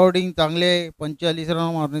 कार्बआउटिंग चांगले 45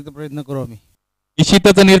 रन मारण्याचा प्रयत्न करू आम्ही.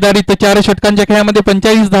 निश्चितच निर्धारित 4 षटकांच्या खेळामध्ये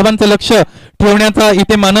 45 धावांचं लक्ष ठेवण्याचा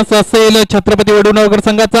इथे मानस असेल छत्रपती वडूनगर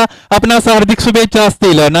संघाचा. आपणास हार्दिक शुभेच्छा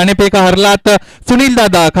असतील. नाणेफेक हरलात सुनील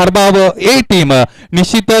दादा, खारबाव A टीम.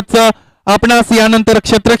 निश्चितच आपणास यानंतर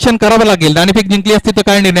क्षेत्ररक्षण करावं लागेल. नाणेफेक जिंकली असती तर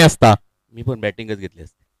काय निर्णय असता? मी पण बॅटिंगच घेतली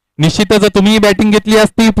असती. निश्चितच तुम्ही बॅटिंग घेतली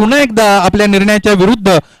असती. पुन्हा एकदा आपल्या निर्णयाच्या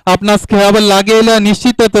विरुद्ध आपणास खेळावं लागेल.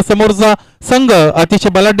 निश्चितच समोरचा संघ अतिशय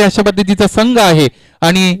बलाढ्य अशा पद्धतीचा संघ आहे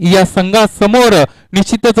आणि या संघासमोर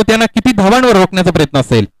निश्चितच त्यांना किती धावांवर रोखण्याचा प्रयत्न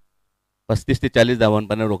असेल? 35 ते 40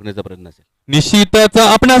 धावांपर्यंत रोखण्याचा प्रयत्न असेल. निश्चितच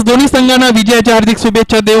आपणास दोन्ही संघांना विजयाच्या हार्दिक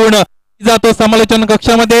शुभेच्छा देऊन जातो समालोचन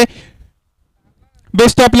कक्षामध्ये.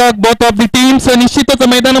 Best of luck both of the teams. निश्चितच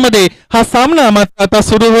मैदानामध्ये हा सामना आता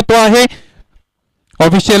सुरू होतो आहे.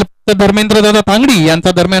 ऑफिशियल धर्मेंद्र दादा तांगडी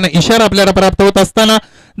यांचा दरम्यान इशारा आपल्याला प्राप्त होत असताना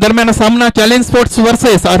दरम्यान सामना challenge sports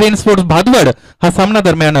versus Aryan sports Bhadwad हा सामना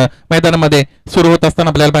दरम्यान मैदानामध्ये सुरू होत असताना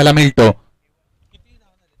आपल्याला पाहायला मिळतो.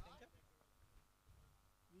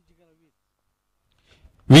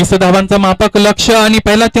 20 धावांचा मापक लक्ष आणि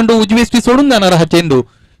पहिला चेंडू उजवीष्टी सोडून जाणारा हा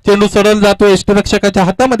चेंडू सरळ जातोय, यष्टिरक्षकाच्या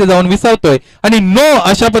हातामध्ये जाऊन विसावतोय आणि नो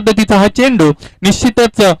अशा पद्धतीचा हा चेंडू.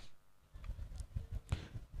 निश्चितच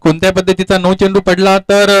कोणत्या पद्धतीचा नो चेंडू पडला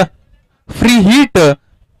तर फ्री हिट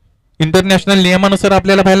इंटरनॅशनल नियमानुसार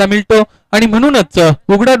आपल्याला पाहायला मिळतो आणि म्हणूनच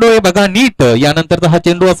उघडा डोळे बघा नीट. यानंतरचा हा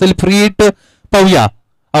चेंडू असेल फ्री हिट. पाहूया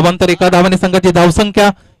अवांतर एका धावाने संघाची धावसंख्या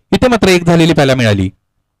इथे मात्र 1 झालेली पाहायला मिळाली.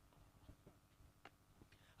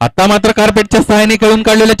 आता मात्र कार्पेटच्या सहाय्याने खेळून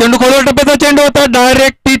काढलेला चेंडू खोलवर टप्प्याचा चेंडू होता.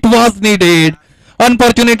 Direct hit was needed.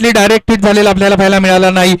 Unfortunately direct hit झालेला आपल्याला पाहायला मिळाला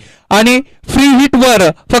नाही आणि फ्री हिट वर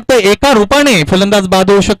फक्त एका रूपाने फलंदाज बाद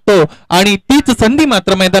होऊ शकतो आणि तीच संधी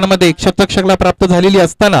मात्र मैदानामध्ये क्षेत्ररक्षकाला प्राप्त झालेली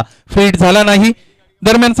असताना फ्री हिट झाला नाही.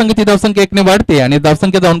 दरम्यान संघाची धावसंख्या 1 ने वाढते आणि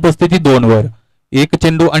धावसंख्या जाऊन पोहोचते ती 2 वर. 1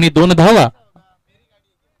 चेंडू आणि 2 धावा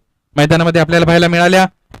मैदानामध्ये आपल्याला पाहायला मिळाल्या.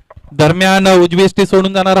 दरम्यान उजवी एसटी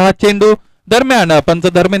सोडून जाणारा हा चेंडू दरम्यान पंच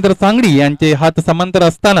धर्मेंद्र सांगडी यांचे हात समांतर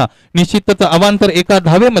असताना निश्चितच अवांतर एका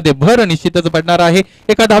धावेमध्ये भर निश्चितच पडणार आहे.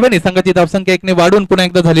 एका धावेने संघाची धावसंख्या 1 ने वाढून पुन्हा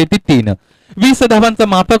एकदा झाली ती 3. 20 धावांचं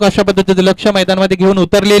मापक अशा पद्धतीचं लक्ष मैदानामध्ये घेऊन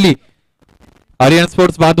उतरलेली आर्यन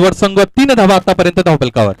स्पोर्ट्स भादवड संघ 3 धावा आतापर्यंत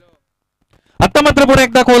धावफलकावर. आता मात्र पुन्हा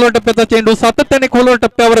एकदा खोलवर टप्प्याचा चेंडू सातत्याने खोलवर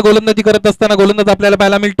टप्प्यावर गोलंदाजी करत असताना गोलंदाज आपल्याला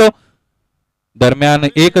पाहायला मिळतो. दरम्यान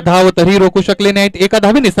 1 धाव तरी रोखू शकले नाहीत. एका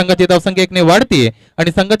धावेने संघाची धावसंख्या 1 ने वाढते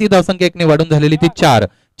आणि संघाची धावसंख्या 1 ने वाढून झालेली ती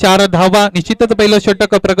 4 धावा. निश्चितच पहिलं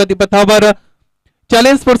षटक प्रगतीपथावर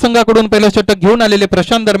चॅलेंज स्पोर्ट्स संघाकडून पहिलं षटक घेऊन आलेले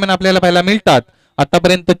प्रशांत दरम्यान आपल्याला पाहायला मिळतात.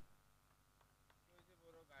 आतापर्यंत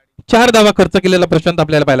 4 धावा खर्च केलेला प्रशांत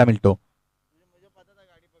आपल्याला पाहायला मिळतो.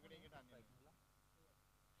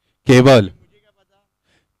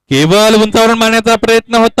 केवळ उंचावरून मारण्याचा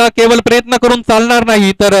प्रयत्न होता. केवळ प्रयत्न करून चालणार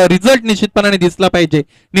नाही तर रिझल्ट निश्चितपणाने दिसला पाहिजे.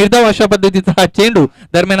 निर्धाव अशा पद्धतीचा हा चेंडू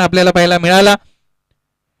दरम्यान आपल्याला पाहायला मिळाला.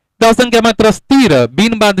 धावसंख्या मात्र स्थिर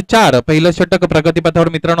बिनबाद 4. पहिलं षटक प्रगतीपथावर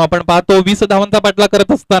मित्रांनो आपण पाहतो. 20 धावांचा पाठला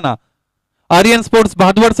करत असताना आर्यन स्पोर्ट्स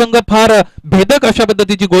भादवड संघ फार भेदक अशा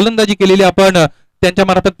पद्धतीची गोलंदाजी केलेली आपण त्यांच्या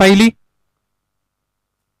मार्फत पाहिली.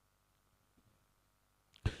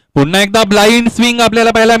 पुन्हा एकदा ब्लाइंड स्विंग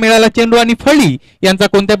आपल्याला पाहायला मिळाला. चेंडू आणि फळी यांचा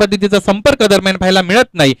कोणत्या पद्धतीचा संपर्क दरम्यान पाहायला मिळत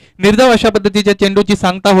नाही. निर्धाव अशा पद्धतीच्या चेंडूची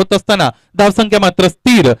सांगता होत असताना धावसंख्या मात्र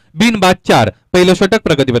स्थिर बिनबाद 4. पहिलं षटक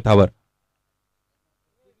प्रगतीपथावर.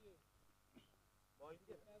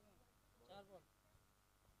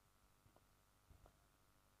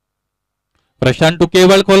 प्रशांत टू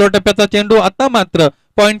केवळ खोल टप्प्याचा चेंडू, आता मात्र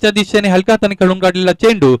पॉइंटच्या दिशेने हलक्या हाताने खेळून काढलेला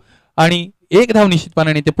चेंडू आणि एक धाव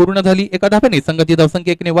निश्चितपणाने ते पूर्ण झाली. एका धाव्याने संघाची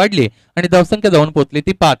धावसंख्या 1 ने वाढली आणि धावसंख्या जाऊन पोहोचली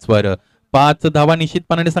ती 5 वर. 5 धावा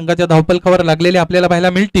निश्चितपणाने संघाच्या धावपलकावर लागलेल्या आपल्याला पाहायला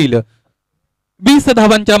मिळतील. 20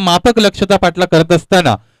 धावांच्या माफक लक्ष्याचा पाठलाग करत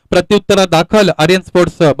असताना प्रत्युत्तरा दाखल आर्यन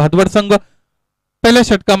स्पोर्ट्स भादवड संघ पहिल्या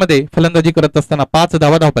षटकामध्ये फलंदाजी करत असताना 5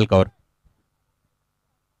 धावा धावपलकावर.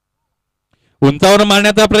 उंचावर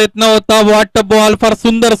मारण्याचा प्रयत्न होता. वॉट बॉल, फार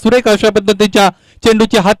सुंदर सुरेख अशा पद्धतीच्या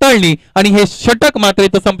चेंडूची हाताळणी आणि हे षटक मात्र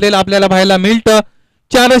इथं संपलेलं आपल्याला पाहायला मिळतं.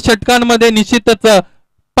 4 षटकांमध्ये निश्चितच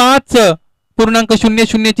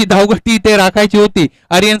 5.00 ची धावगती ते राखायची होती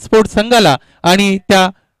आर्यन स्पोर्ट्स संघाला आणि त्या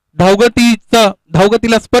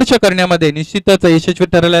धावगतीला स्पर्श करण्यामध्ये निश्चितच यशस्वी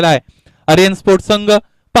ठरलेला आहे आर्यन स्पोर्ट्स संघ.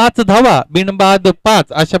 5 धावा बिनबाद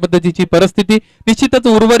 5 अशा पद्धतीची परिस्थिती. निश्चितच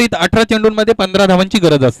उर्वरित 18 चेंडूंमध्ये 15 धावांची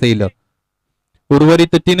गरज असेल.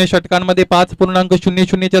 उर्वरित 3 षटकांमध्ये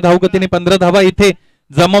 5.00 धावगतीने 15 धावा इथे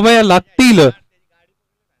जमाव्या लागतील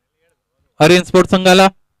आर्यन स्पोर्ट्स संघाला.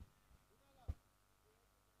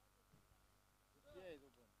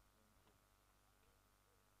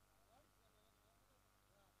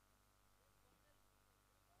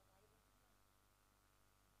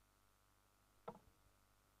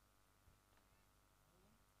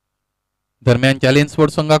 दरम्यान चॅलेंज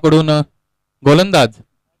स्पोर्ट्स संघाकडून गोलंदाज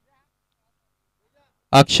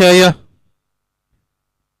अक्षय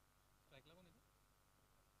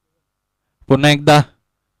पुन्हा एकदा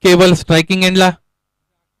केवल स्ट्रायकिंग एंडला.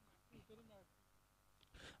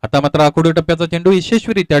 आता मात्र आखूड टप्प्याचा चेंडू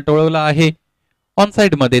यशस्वीरित्या टोळवला आहे ऑन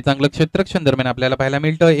साइड मध्ये. चांगलं क्षेत्ररक्षण दरम्यान आपल्याला पाहायला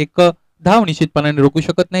मिळतं. एक धाव निश्चितपणाने रोखू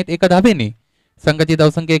शकत नाहीत. एका धावेने संघाची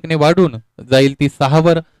धावसंख्या 1 ने वाढून जाईल ती 6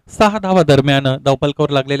 वर. 6 धावा दरम्यान धावपलकावर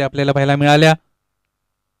लागलेल्या आपल्याला पाहायला मिळाल्या.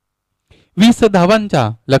 20 धावांच्या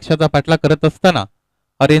लक्ष्याचा पाठलाग करत असताना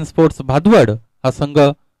आर्यन स्पोर्ट्स भादवड हा संघ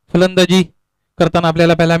फलंदाजी करताना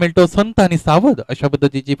आपल्याला पाहायला मिळतो. संत आणि सावध अशा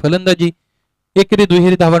पद्धतीची फलंदाजी, एकेरी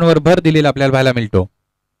दुहेरी धावांवर भर दिलेला आपल्याला पाहायला मिळतो.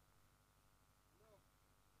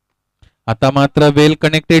 आता मात्र वेल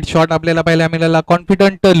कनेक्टेड शॉट आपल्याला पाहायला मिळाला.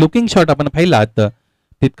 कॉन्फिडंट लुकिंग शॉट आपण पाहिलात.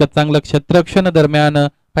 तितकंच चांगलं क्षेत्ररक्षण दरम्यान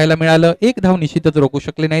पाहायला मिळालं. एक धाव निश्चितच रोखू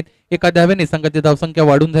शकले नाहीत. एका धावेने संघाची धावसंख्या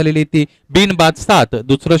वाढून झालेली ती बिनबाद 7.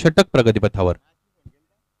 दुसरं षटक प्रगतीपथावर.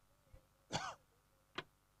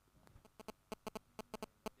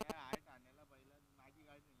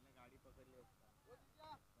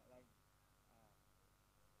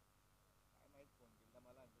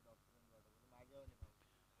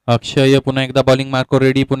 अक्षय पुन्हा एकदा बॉलिंग मार्कवर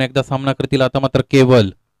रेडी. पुन्हा एकदा सामना करतील. आता मात्र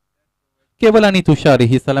केवल आणि तुषार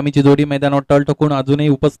ही सलामीची जोडी मैदानावर टळ ठोकून अजूनही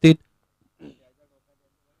उपस्थित.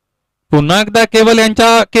 पुन्हा एकदा केवल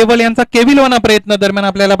यांचा केविलवाना प्रयत्न दरम्यान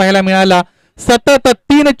आपल्याला पाहायला मिळाला. सतत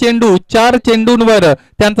 3 चेंडू 4 चेंडूंवर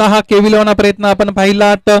त्यांचा हा केविलवाना प्रयत्न आपण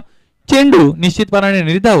पाहिलात. चेंडू निश्चितपणाने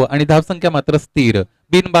निर्धाव आणि धावसंख्या मात्र स्थिर.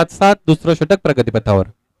 बिनबाद 7. दुसरं षटक प्रगतीपथावर.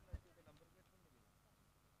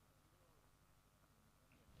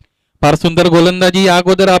 फार सुंदर गोलंदाजी या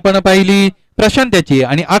अगोदर आपण पाहिली प्रशांत याची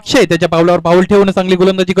आणि अक्षय त्याच्या पावलावर पाऊल ठेवून चांगली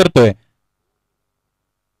गोलंदाजी करतोय.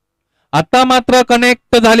 आता मात्र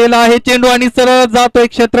कनेक्ट झालेला आहे चेंडू आणि सरळ जातोय.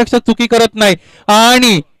 क्षेत्ररक्षक चुकी करत नाही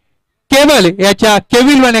आणि केवल याच्या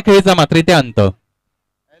केविलवाण्या खेळीचा मात्र इथे अंत.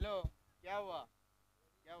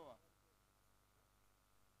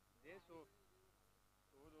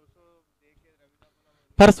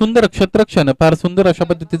 फार सुंदर क्षेत्ररक्षण, फार सुंदर अशा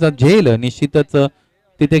पद्धतीचा झेल निश्चितच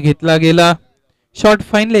तिथे घेतला गेला शॉर्ट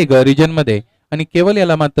फाईन लेग रिजन मध्ये आणि केवल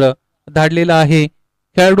याला मात्र धाडलेला आहे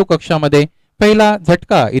खेळाडू कक्षामध्ये. पहिला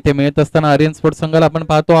झटका इथे मिळत असताना आर्यन स्पोर्ट्स संघाला आपण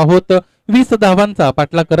पाहतो आहोत. 20 धावांचा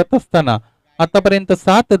पाठलाग करत असताना आतापर्यंत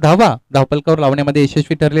 7 धावा धावपलकावर लावण्यामध्ये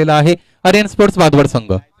यशस्वी ठरलेला आहे आर्यन स्पोर्ट्स भादवड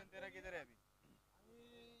संघ.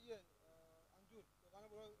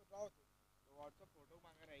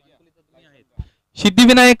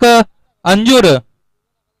 सिद्धिविनायक अंजूर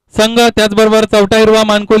संघ, त्याचबरोबर चौथा हिरवा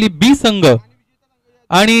मानकोली बी संघ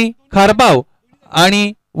आणि खारबाव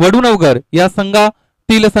आणि वडुनवगर या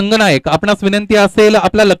संघातील संघनायक आपणास विनंती असेल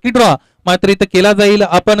आपला लकी ड्रॉ मात्र इथं केला जाईल.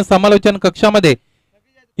 आपण समालोचन कक्षामध्ये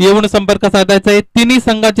येऊन संपर्क साधायचा आहे. तिन्ही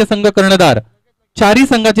संघाचे संघ कर्णधार, 4ही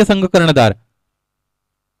संघाचे संघ कर्णधार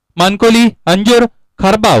मानकोली, अंजूर,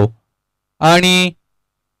 खारबाव आणि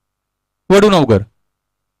वडुनवगर.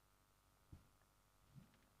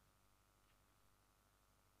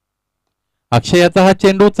 अक्षयाचा हा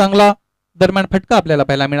चेंडू चांगला दरम्यान फटका आपल्याला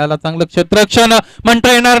पाहायला मिळाला. चांगलं क्षेत्ररक्षण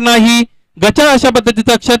म्हणता येणार नाही. गचा अशा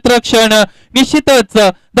पद्धतीचं क्षेत्ररक्षण. निश्चितच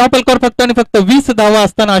धावपलकावर फक्त आणि फक्त 20 धावा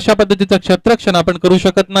असताना अशा पद्धतीचं क्षेत्ररक्षण आपण करू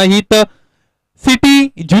शकत नाहीत. सिटी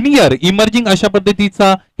ज्युनियर इमर्जिंग अशा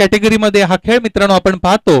पद्धतीचा कॅटेगरीमध्ये हा खेळ मित्रांनो आपण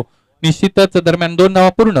पाहतो. निश्चितच दरम्यान 2 धावा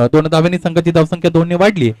पूर्ण, 2 धावांनी संघाची धावसंख्या 2 ने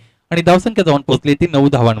वाढली आणि धावसंख्या जाऊन पोहोचली ती 9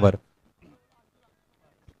 धावांवर.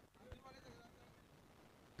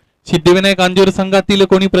 सिद्धिविनायक अंजूर संघातील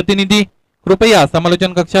कोणी प्रतिनिधी कृपया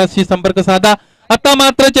समालोचन कक्षाशी संपर्क साधा. आता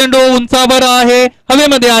मात्र चेंडू उंचावर आहे,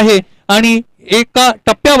 हवेमध्ये आहे आणि एका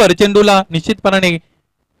टप्प्यावर चेंडूला निश्चितपणाने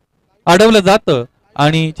अडवलं जातं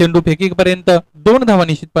आणि चेंडू फेकीपर्यंत 2 धावा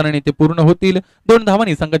निश्चितपणाने ते पूर्ण होतील. 2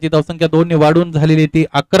 धावांनी संघाची धावसंख्या 2 ने वाढून झालेली ती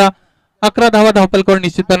 11 धावा धावपलकावर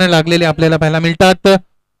निश्चितपणे लागलेले आपल्याला पाहायला मिळतात.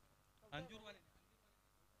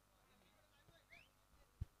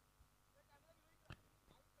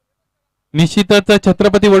 निश्चितच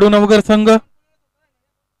छत्रपती वडूनवगर संघ,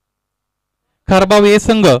 खारबाव ए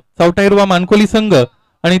संघ, चौटाईरवा मानकोली संघ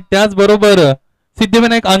आणि त्याचबरोबर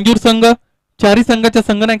सिद्धिविनायक अंजूर संघ, चारही संघाच्या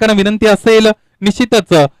संघनायकांना विनंती असेल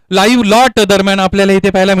निश्चितच लाईव्ह लॉट दरम्यान आपल्याला इथे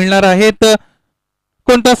पाहायला मिळणार आहेत.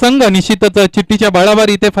 कोणता संघ निश्चितच चिठ्ठीच्या बळावर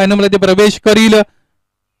इथे फायनल मध्ये प्रवेश करील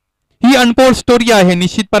ही अनफोल्ड स्टोरी आहे.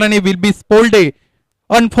 निश्चितपणाने will be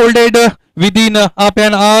unfolded within half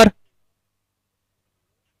an hour.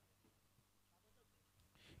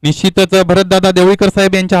 निश्चितच भरतदादा देवळीकर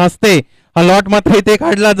साहेब यांच्या हस्ते हा लॉट मात्र इथे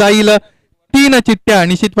काढला जाईल. 3 चिठ्ठ्या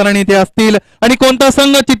निश्चितपणे इथे असतील आणि कोणता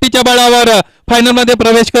संघ चिठ्ठीच्या बळावर फायनल मध्ये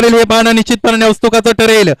प्रवेश करेल हे पाहणं निश्चितपणे औत्सुक्याचं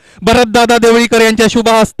ठरेल. भरतदादा देवळीकर यांच्या शुभ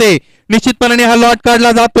हस्ते निश्चितपणे हा लॉट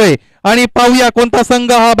काढला जातोय आणि पाहूया कोणता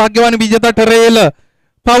संघ हा भाग्यवान विजेता ठरेल.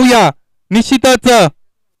 पाहूया निश्चितच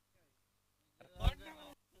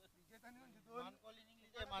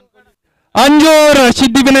अंजूर,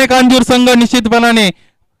 सिद्धिविनायक अंजूर संघ निश्चितपणाने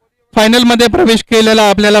फायनल मध्ये प्रवेश केलेला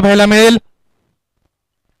आपल्याला पाहायला मिळेल.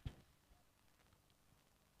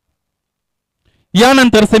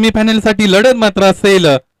 यानंतर सेमीफायनल साठी लढत मात्र असेल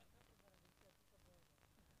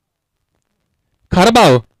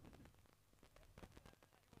खारबाव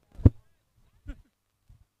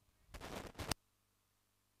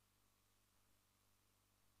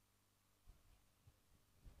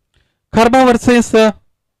वर्सेस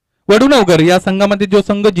वडूनवगर. या संघामध्ये जो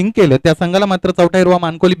संघ जिंकेल त्या संघाला मात्र चौटाईरवा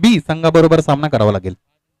मानकोली बी संघाबरोबर सामना करावा लागेल.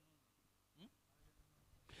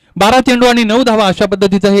 12 चेंडू आणि 9 धावा अशा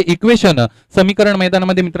पद्धतीचं हे इक्वेशन समीकरण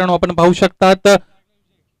मैदानामध्ये मित्रांनो आपण पाहू शकतात.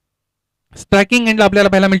 स्ट्रायकिंग एंडला आपल्याला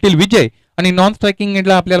पाहायला मिळतील विजय आणि नॉन स्ट्रायकिंग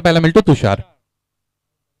एंडला आपल्याला पाहायला मिळतो तुषार.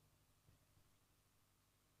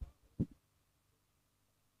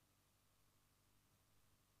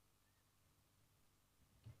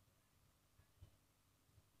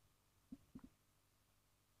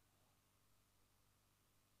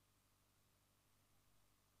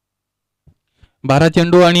 बारा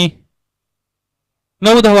चेंडू आणि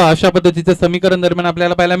 9 धावा अशा पद्धतीचे समीकरण दरम्यान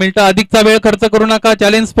आपल्याला पाहायला मिळतं. अधिकचा वेळ खर्च करू नका.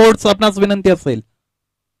 चॅलेंज स्पोर्ट्स आपणास विनंती असेल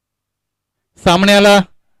सामन्याला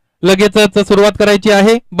लगेचच सुरुवात करायची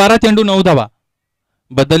आहे. 12 चेंडू 9 धावा.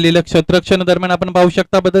 बदललेल्या क्षेत्ररक्षण दरम्यान आपण पाहू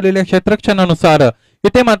शकता. बदललेल्या क्षेत्ररक्षणानुसार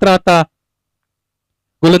इथे मात्र आता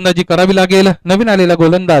गोलंदाजी करावी लागेल. नवीन आलेला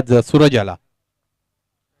गोलंदाज सूरज आला.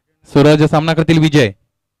 सूरज सामना करतील विजय.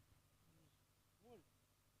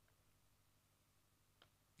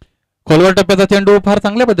 खोलवर टप्प्याचा चेंडू फार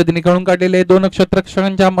चांगल्या पद्धतीने खेळून काढलेले 2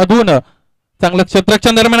 क्षेत्ररक्षकांच्या मधून चांगलं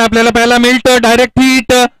क्षेत्ररक्षण दरम्यान आपल्याला पाहायला मिळतं. डायरेक्ट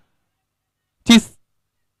हिट ची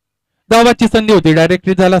धावाची संधी होती. डायरेक्ट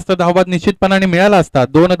हिट झाला असता धावबाद निश्चितपणाने मिळाला असता.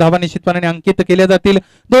 2 धावा निश्चितपणाने अंकित केल्या जातील.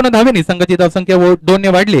 2 धावेनी संघाची धावसंख्या 2 ने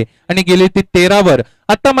वाढली आणि गेली ती 13 वर.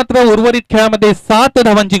 आता मात्र उर्वरित खेळामध्ये 7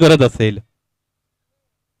 धावांची गरज असेल.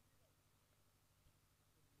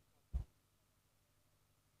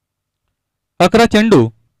 अकरा चेंडू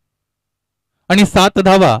आणि 7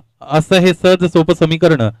 धावा असं हे सहज सोपं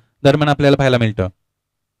समीकरण दरम्यान आपल्याला पाहायला मिळतं.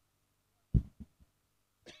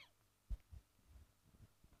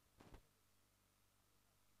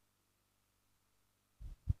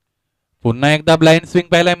 पुन्हा एकदा ब्लाइंड स्विंग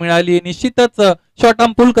पाहायला मिळाली. निश्चितच शॉर्ट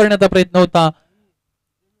आर्म पुल करण्याचा प्रयत्न होता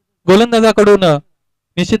गोलंदाजाकडून.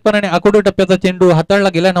 निश्चितपणाने आखोडो टप्प्याचा चेंडू हाताळला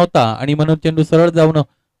गेला नव्हता आणि म्हणून चेंडू सरळ जाऊन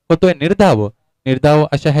होतोय निर्धाव.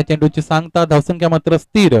 अशा ह्या चेंडूची सांगता. धावसंख्या मात्र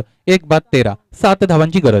स्थिर 1-13. 7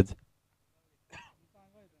 धावांची गरज.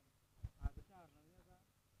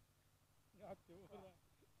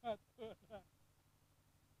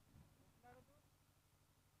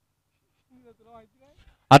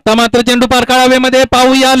 आता मात्र चेंडू पार हवेमध्ये.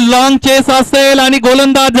 पाहूया लॉंग चेस असेल आणि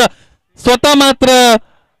गोलंदाज स्वतः मात्र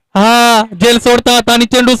हा जेल सोडतात आणि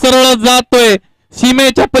चेंडू सरळ जातोय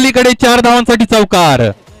सीमेच्या पलीकडे. 4 धावांसाठी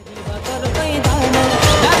चौकार.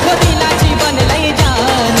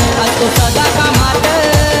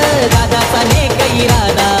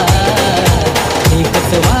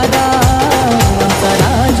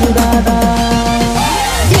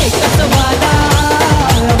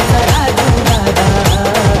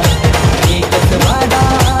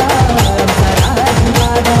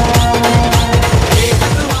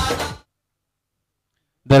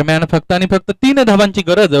 दरम्यान फक्त आणि फक्त 3 धावांची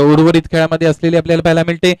गरज उर्वरित खेळामध्ये असलेली आपल्याला पाहायला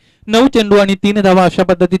मिळते. 9 चेंडू आणि 3 धावा अशा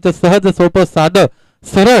पद्धतीचं सहज सोपं साधं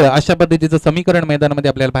सरळ अशा पद्धतीचं समीकरण मैदानामध्ये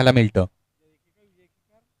आपल्याला पाहायला मिळतं.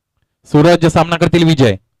 सूरज सामना करतील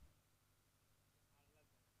विजय.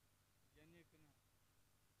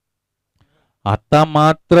 आता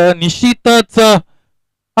मात्र निश्चितच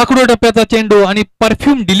आकडो टप्प्याचा चेंडू आणि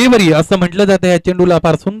परफ्यूम डिलिव्हरी असं म्हटलं जातं या चेंडूला.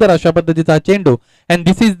 फार सुंदर अशा पद्धतीचा चेंडू and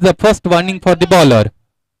this is the first warning for the bowler.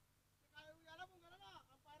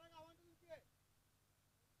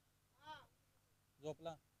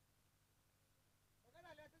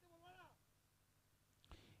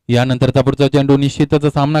 यानंतरचा पुढचा चेंडू निश्चितच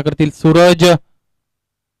सामना करतील सूरज.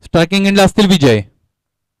 स्ट्रायकिंग एंडला असतील विजय.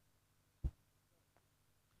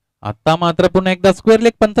 आता मात्र पुन्हा एकदा स्क्वेअर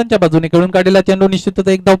लेग पंचांच्या बाजूने खेळून काढलेला चेंडू निश्चितच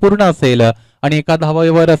एक धाव पूर्ण असेल आणि एका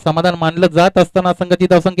धावावर समाधान मानलं जात असताना संघाची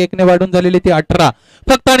धावसंख्या 1 ने वाढून झालेली ती 18.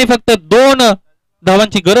 फक्त आणि फक्त 2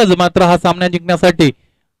 धावांची गरज मात्र हा सामना जिंकण्यासाठी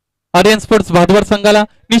आर्यन स्पोर्ट्स भादवड संघाला.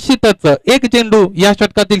 निश्चितच एक चेंडू या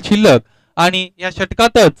षटकातील शिल्लक आणि या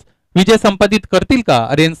षटकातच विजय संपादित करतील का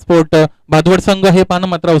आर्यन स्पोर्ट भादवड संघ हे पाहणं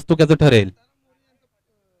मात्र औत्सुक्याचं ठरेल.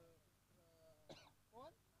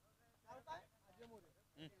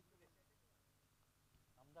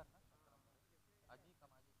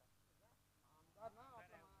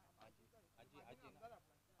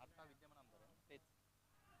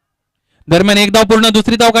 दरम्यान एक धाव पूर्ण,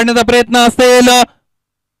 दुसरी धाव काढण्याचा प्रयत्न असेल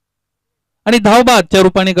आणि धावबादच्या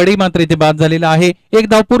रूपाने गडी मात्र इथे बाद झालेला आहे. एक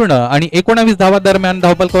धाव पूर्ण आणि 19 धावा दरम्यान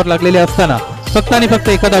धावफलकावर लागलेले असताना फक्त आणि फक्त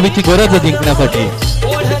एका धावीची गरज जिंकण्यासाठी.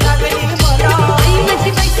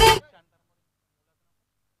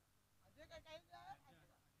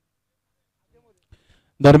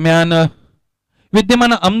 दरम्यान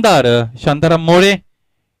विद्यमान आमदार शांताराम मोरे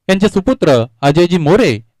यांचे सुपुत्र अजयजी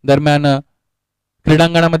मोरे दरम्यान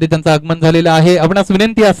क्रीडांगणामध्ये त्यांचं आगमन झालेलं आहे. आपणास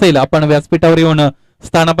विनंती असेल आपण व्यासपीठावर येऊन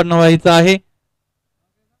स्थानापन्न व्हायचं आहे.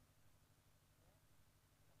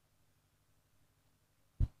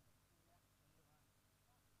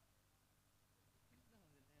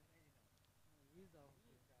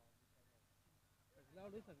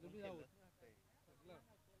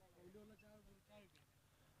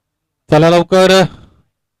 चला लवकर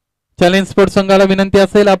चॅलेंज स्पोर्ट्स संघाला विनंती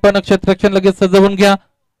असेल आपण क्षेत्ररक्षण लगेच सजवून घ्या.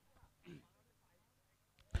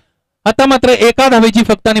 आता मात्र एका धावेची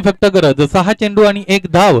फक्त आणि फक्त गरज. 6 चेंडू आणि 1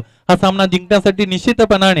 धाव हा सामना जिंकण्यासाठी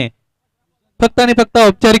निश्चितपणाने फक्त आणि फक्त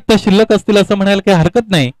औपचारिकता शिल्लक असतील असं म्हणायला काही हरकत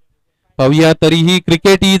नाही. पाहूया तरीही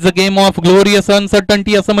cricket is a game of glorious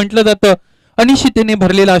uncertainty असं म्हटलं जातं. अनिश्चिततेने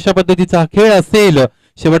भरलेला अशा पद्धतीचा खेळ असेल.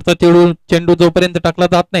 शेवटचा चेंडू जोपर्यंत टाकला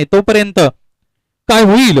जात नाही तोपर्यंत काय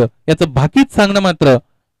होईल याचं भाकीच सांगणं मात्र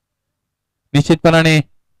निश्चितपणाने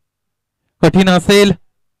कठीण असेल.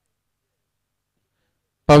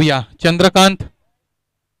 पाहूया चंद्रकांत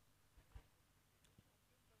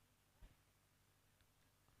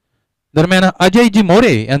दरम्यान अजयजी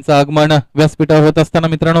मोरे यांचं आगमन व्यासपीठावर होत असताना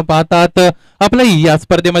मित्रांनो पाहतात आपलंही या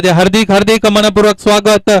स्पर्धेमध्ये हार्दिक हार्दिक मनपूर्वक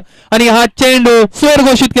स्वागत. आणि हा चेंडू स्वर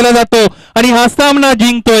घोषित केला जातो आणि हा सामना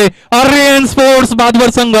जिंकतोय आर्यन स्पोर्ट्स भादवड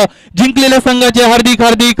संघ. जिंकलेल्या संघाचे हार्दिक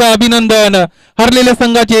हार्दिक अभिनंदन, हरलेल्या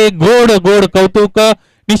संघाचे गोड गोड कौतुक.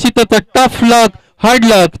 निश्चितच टफ लक हार्ड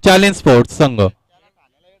लक चॅलेंज स्पोर्ट्स संघ.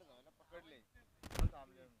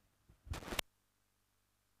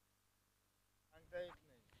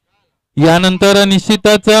 यानंतर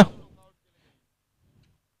निश्चितच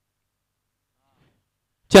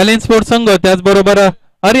चॅलेंज स्पोर्ट्स संघ त्याचबरोबर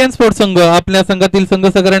आर्यन स्पोर्ट्स संघ आपल्या संघातील संघ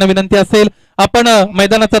सहकार्यांना विनंती असेल आपण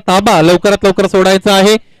मैदानाचा ताबा लवकरात लवकर सोडायचा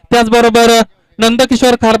आहे. त्याचबरोबर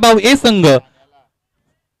नंदकिशोर खारबाव ए संघ,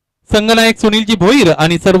 संघनायक सुनीलजी भोईर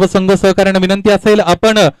आणि सर्व संघ सहकार्यांना विनंती असेल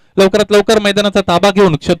आपण लवकरात लवकर मैदानाचा ताबा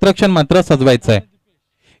घेऊन क्षेत्ररक्षण मात्र सजवायचं आहे.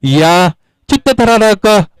 या चित्तथरारक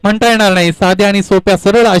म्हणता येणार नाही साध्या आणि सोप्या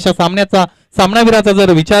सरळ अशा सामनावीराचा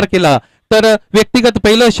जर विचार केला तर व्यक्तिगत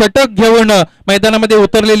पहिलं षटक घेऊन मैदानामध्ये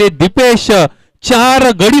उतरलेले दीपेश 4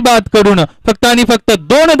 गडी बाद करून फक्त आणि फक्त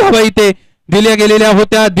 2 धावा इथे दिल्या गेलेल्या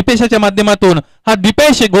होत्या. दीपेशाच्या माध्यमातून हा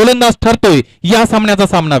दीपेश गोलंदाज ठरतोय या सामन्याचा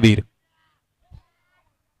सामनावीर.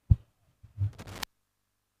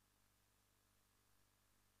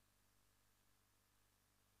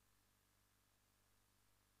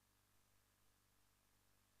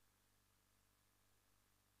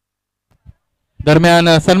 दरम्यान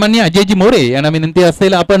सन्माननीय अजयजी मोरे यांना विनंती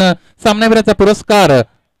असेल आपण सामनावीराचा पुरस्कार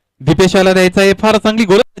दीपेशाला द्यायचा आहे. फार चांगली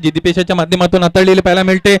गोलंदाजी दीपेशाच्या माध्यमातून हाताळलेली पाहायला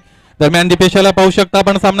मिळते. दरम्यान दीपेशाला पाहू शकता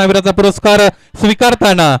आपण सामनावीराचा पुरस्कार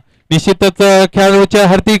स्वीकारताना. निश्चितच खेळाडूचे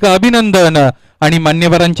हार्दिक अभिनंदन आणि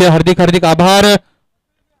मान्यवरांचे हार्दिक हार्दिक आभार.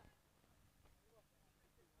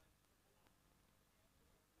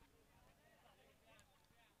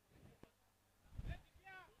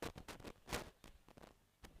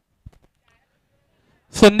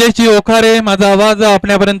 संदेशजी ओखारे, माझा आवाज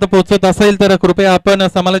आपल्यापर्यंत पोहोचत असेल तर कृपया आपण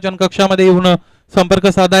समालोचन कक्षामध्ये येऊन संपर्क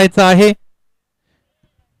साधायचा आहे.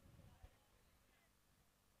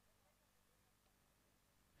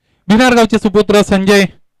 भिनार गावचे सुपुत्र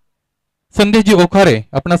संदेशजी ओखारे,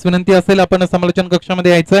 आपणास विनंती असेल आपण समालोचन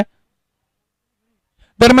कक्षामध्ये यायचंय.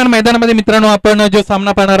 दरम्यान मैदानामध्ये मित्रांनो आपण जो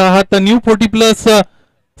सामना पाहणार आहात न्यू 40+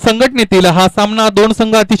 संघटनेतील हा सामना दोन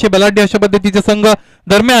संघ अतिशय बलाढ्य अशा पद्धतीचे संघ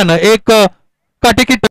दरम्यान एक काटेकी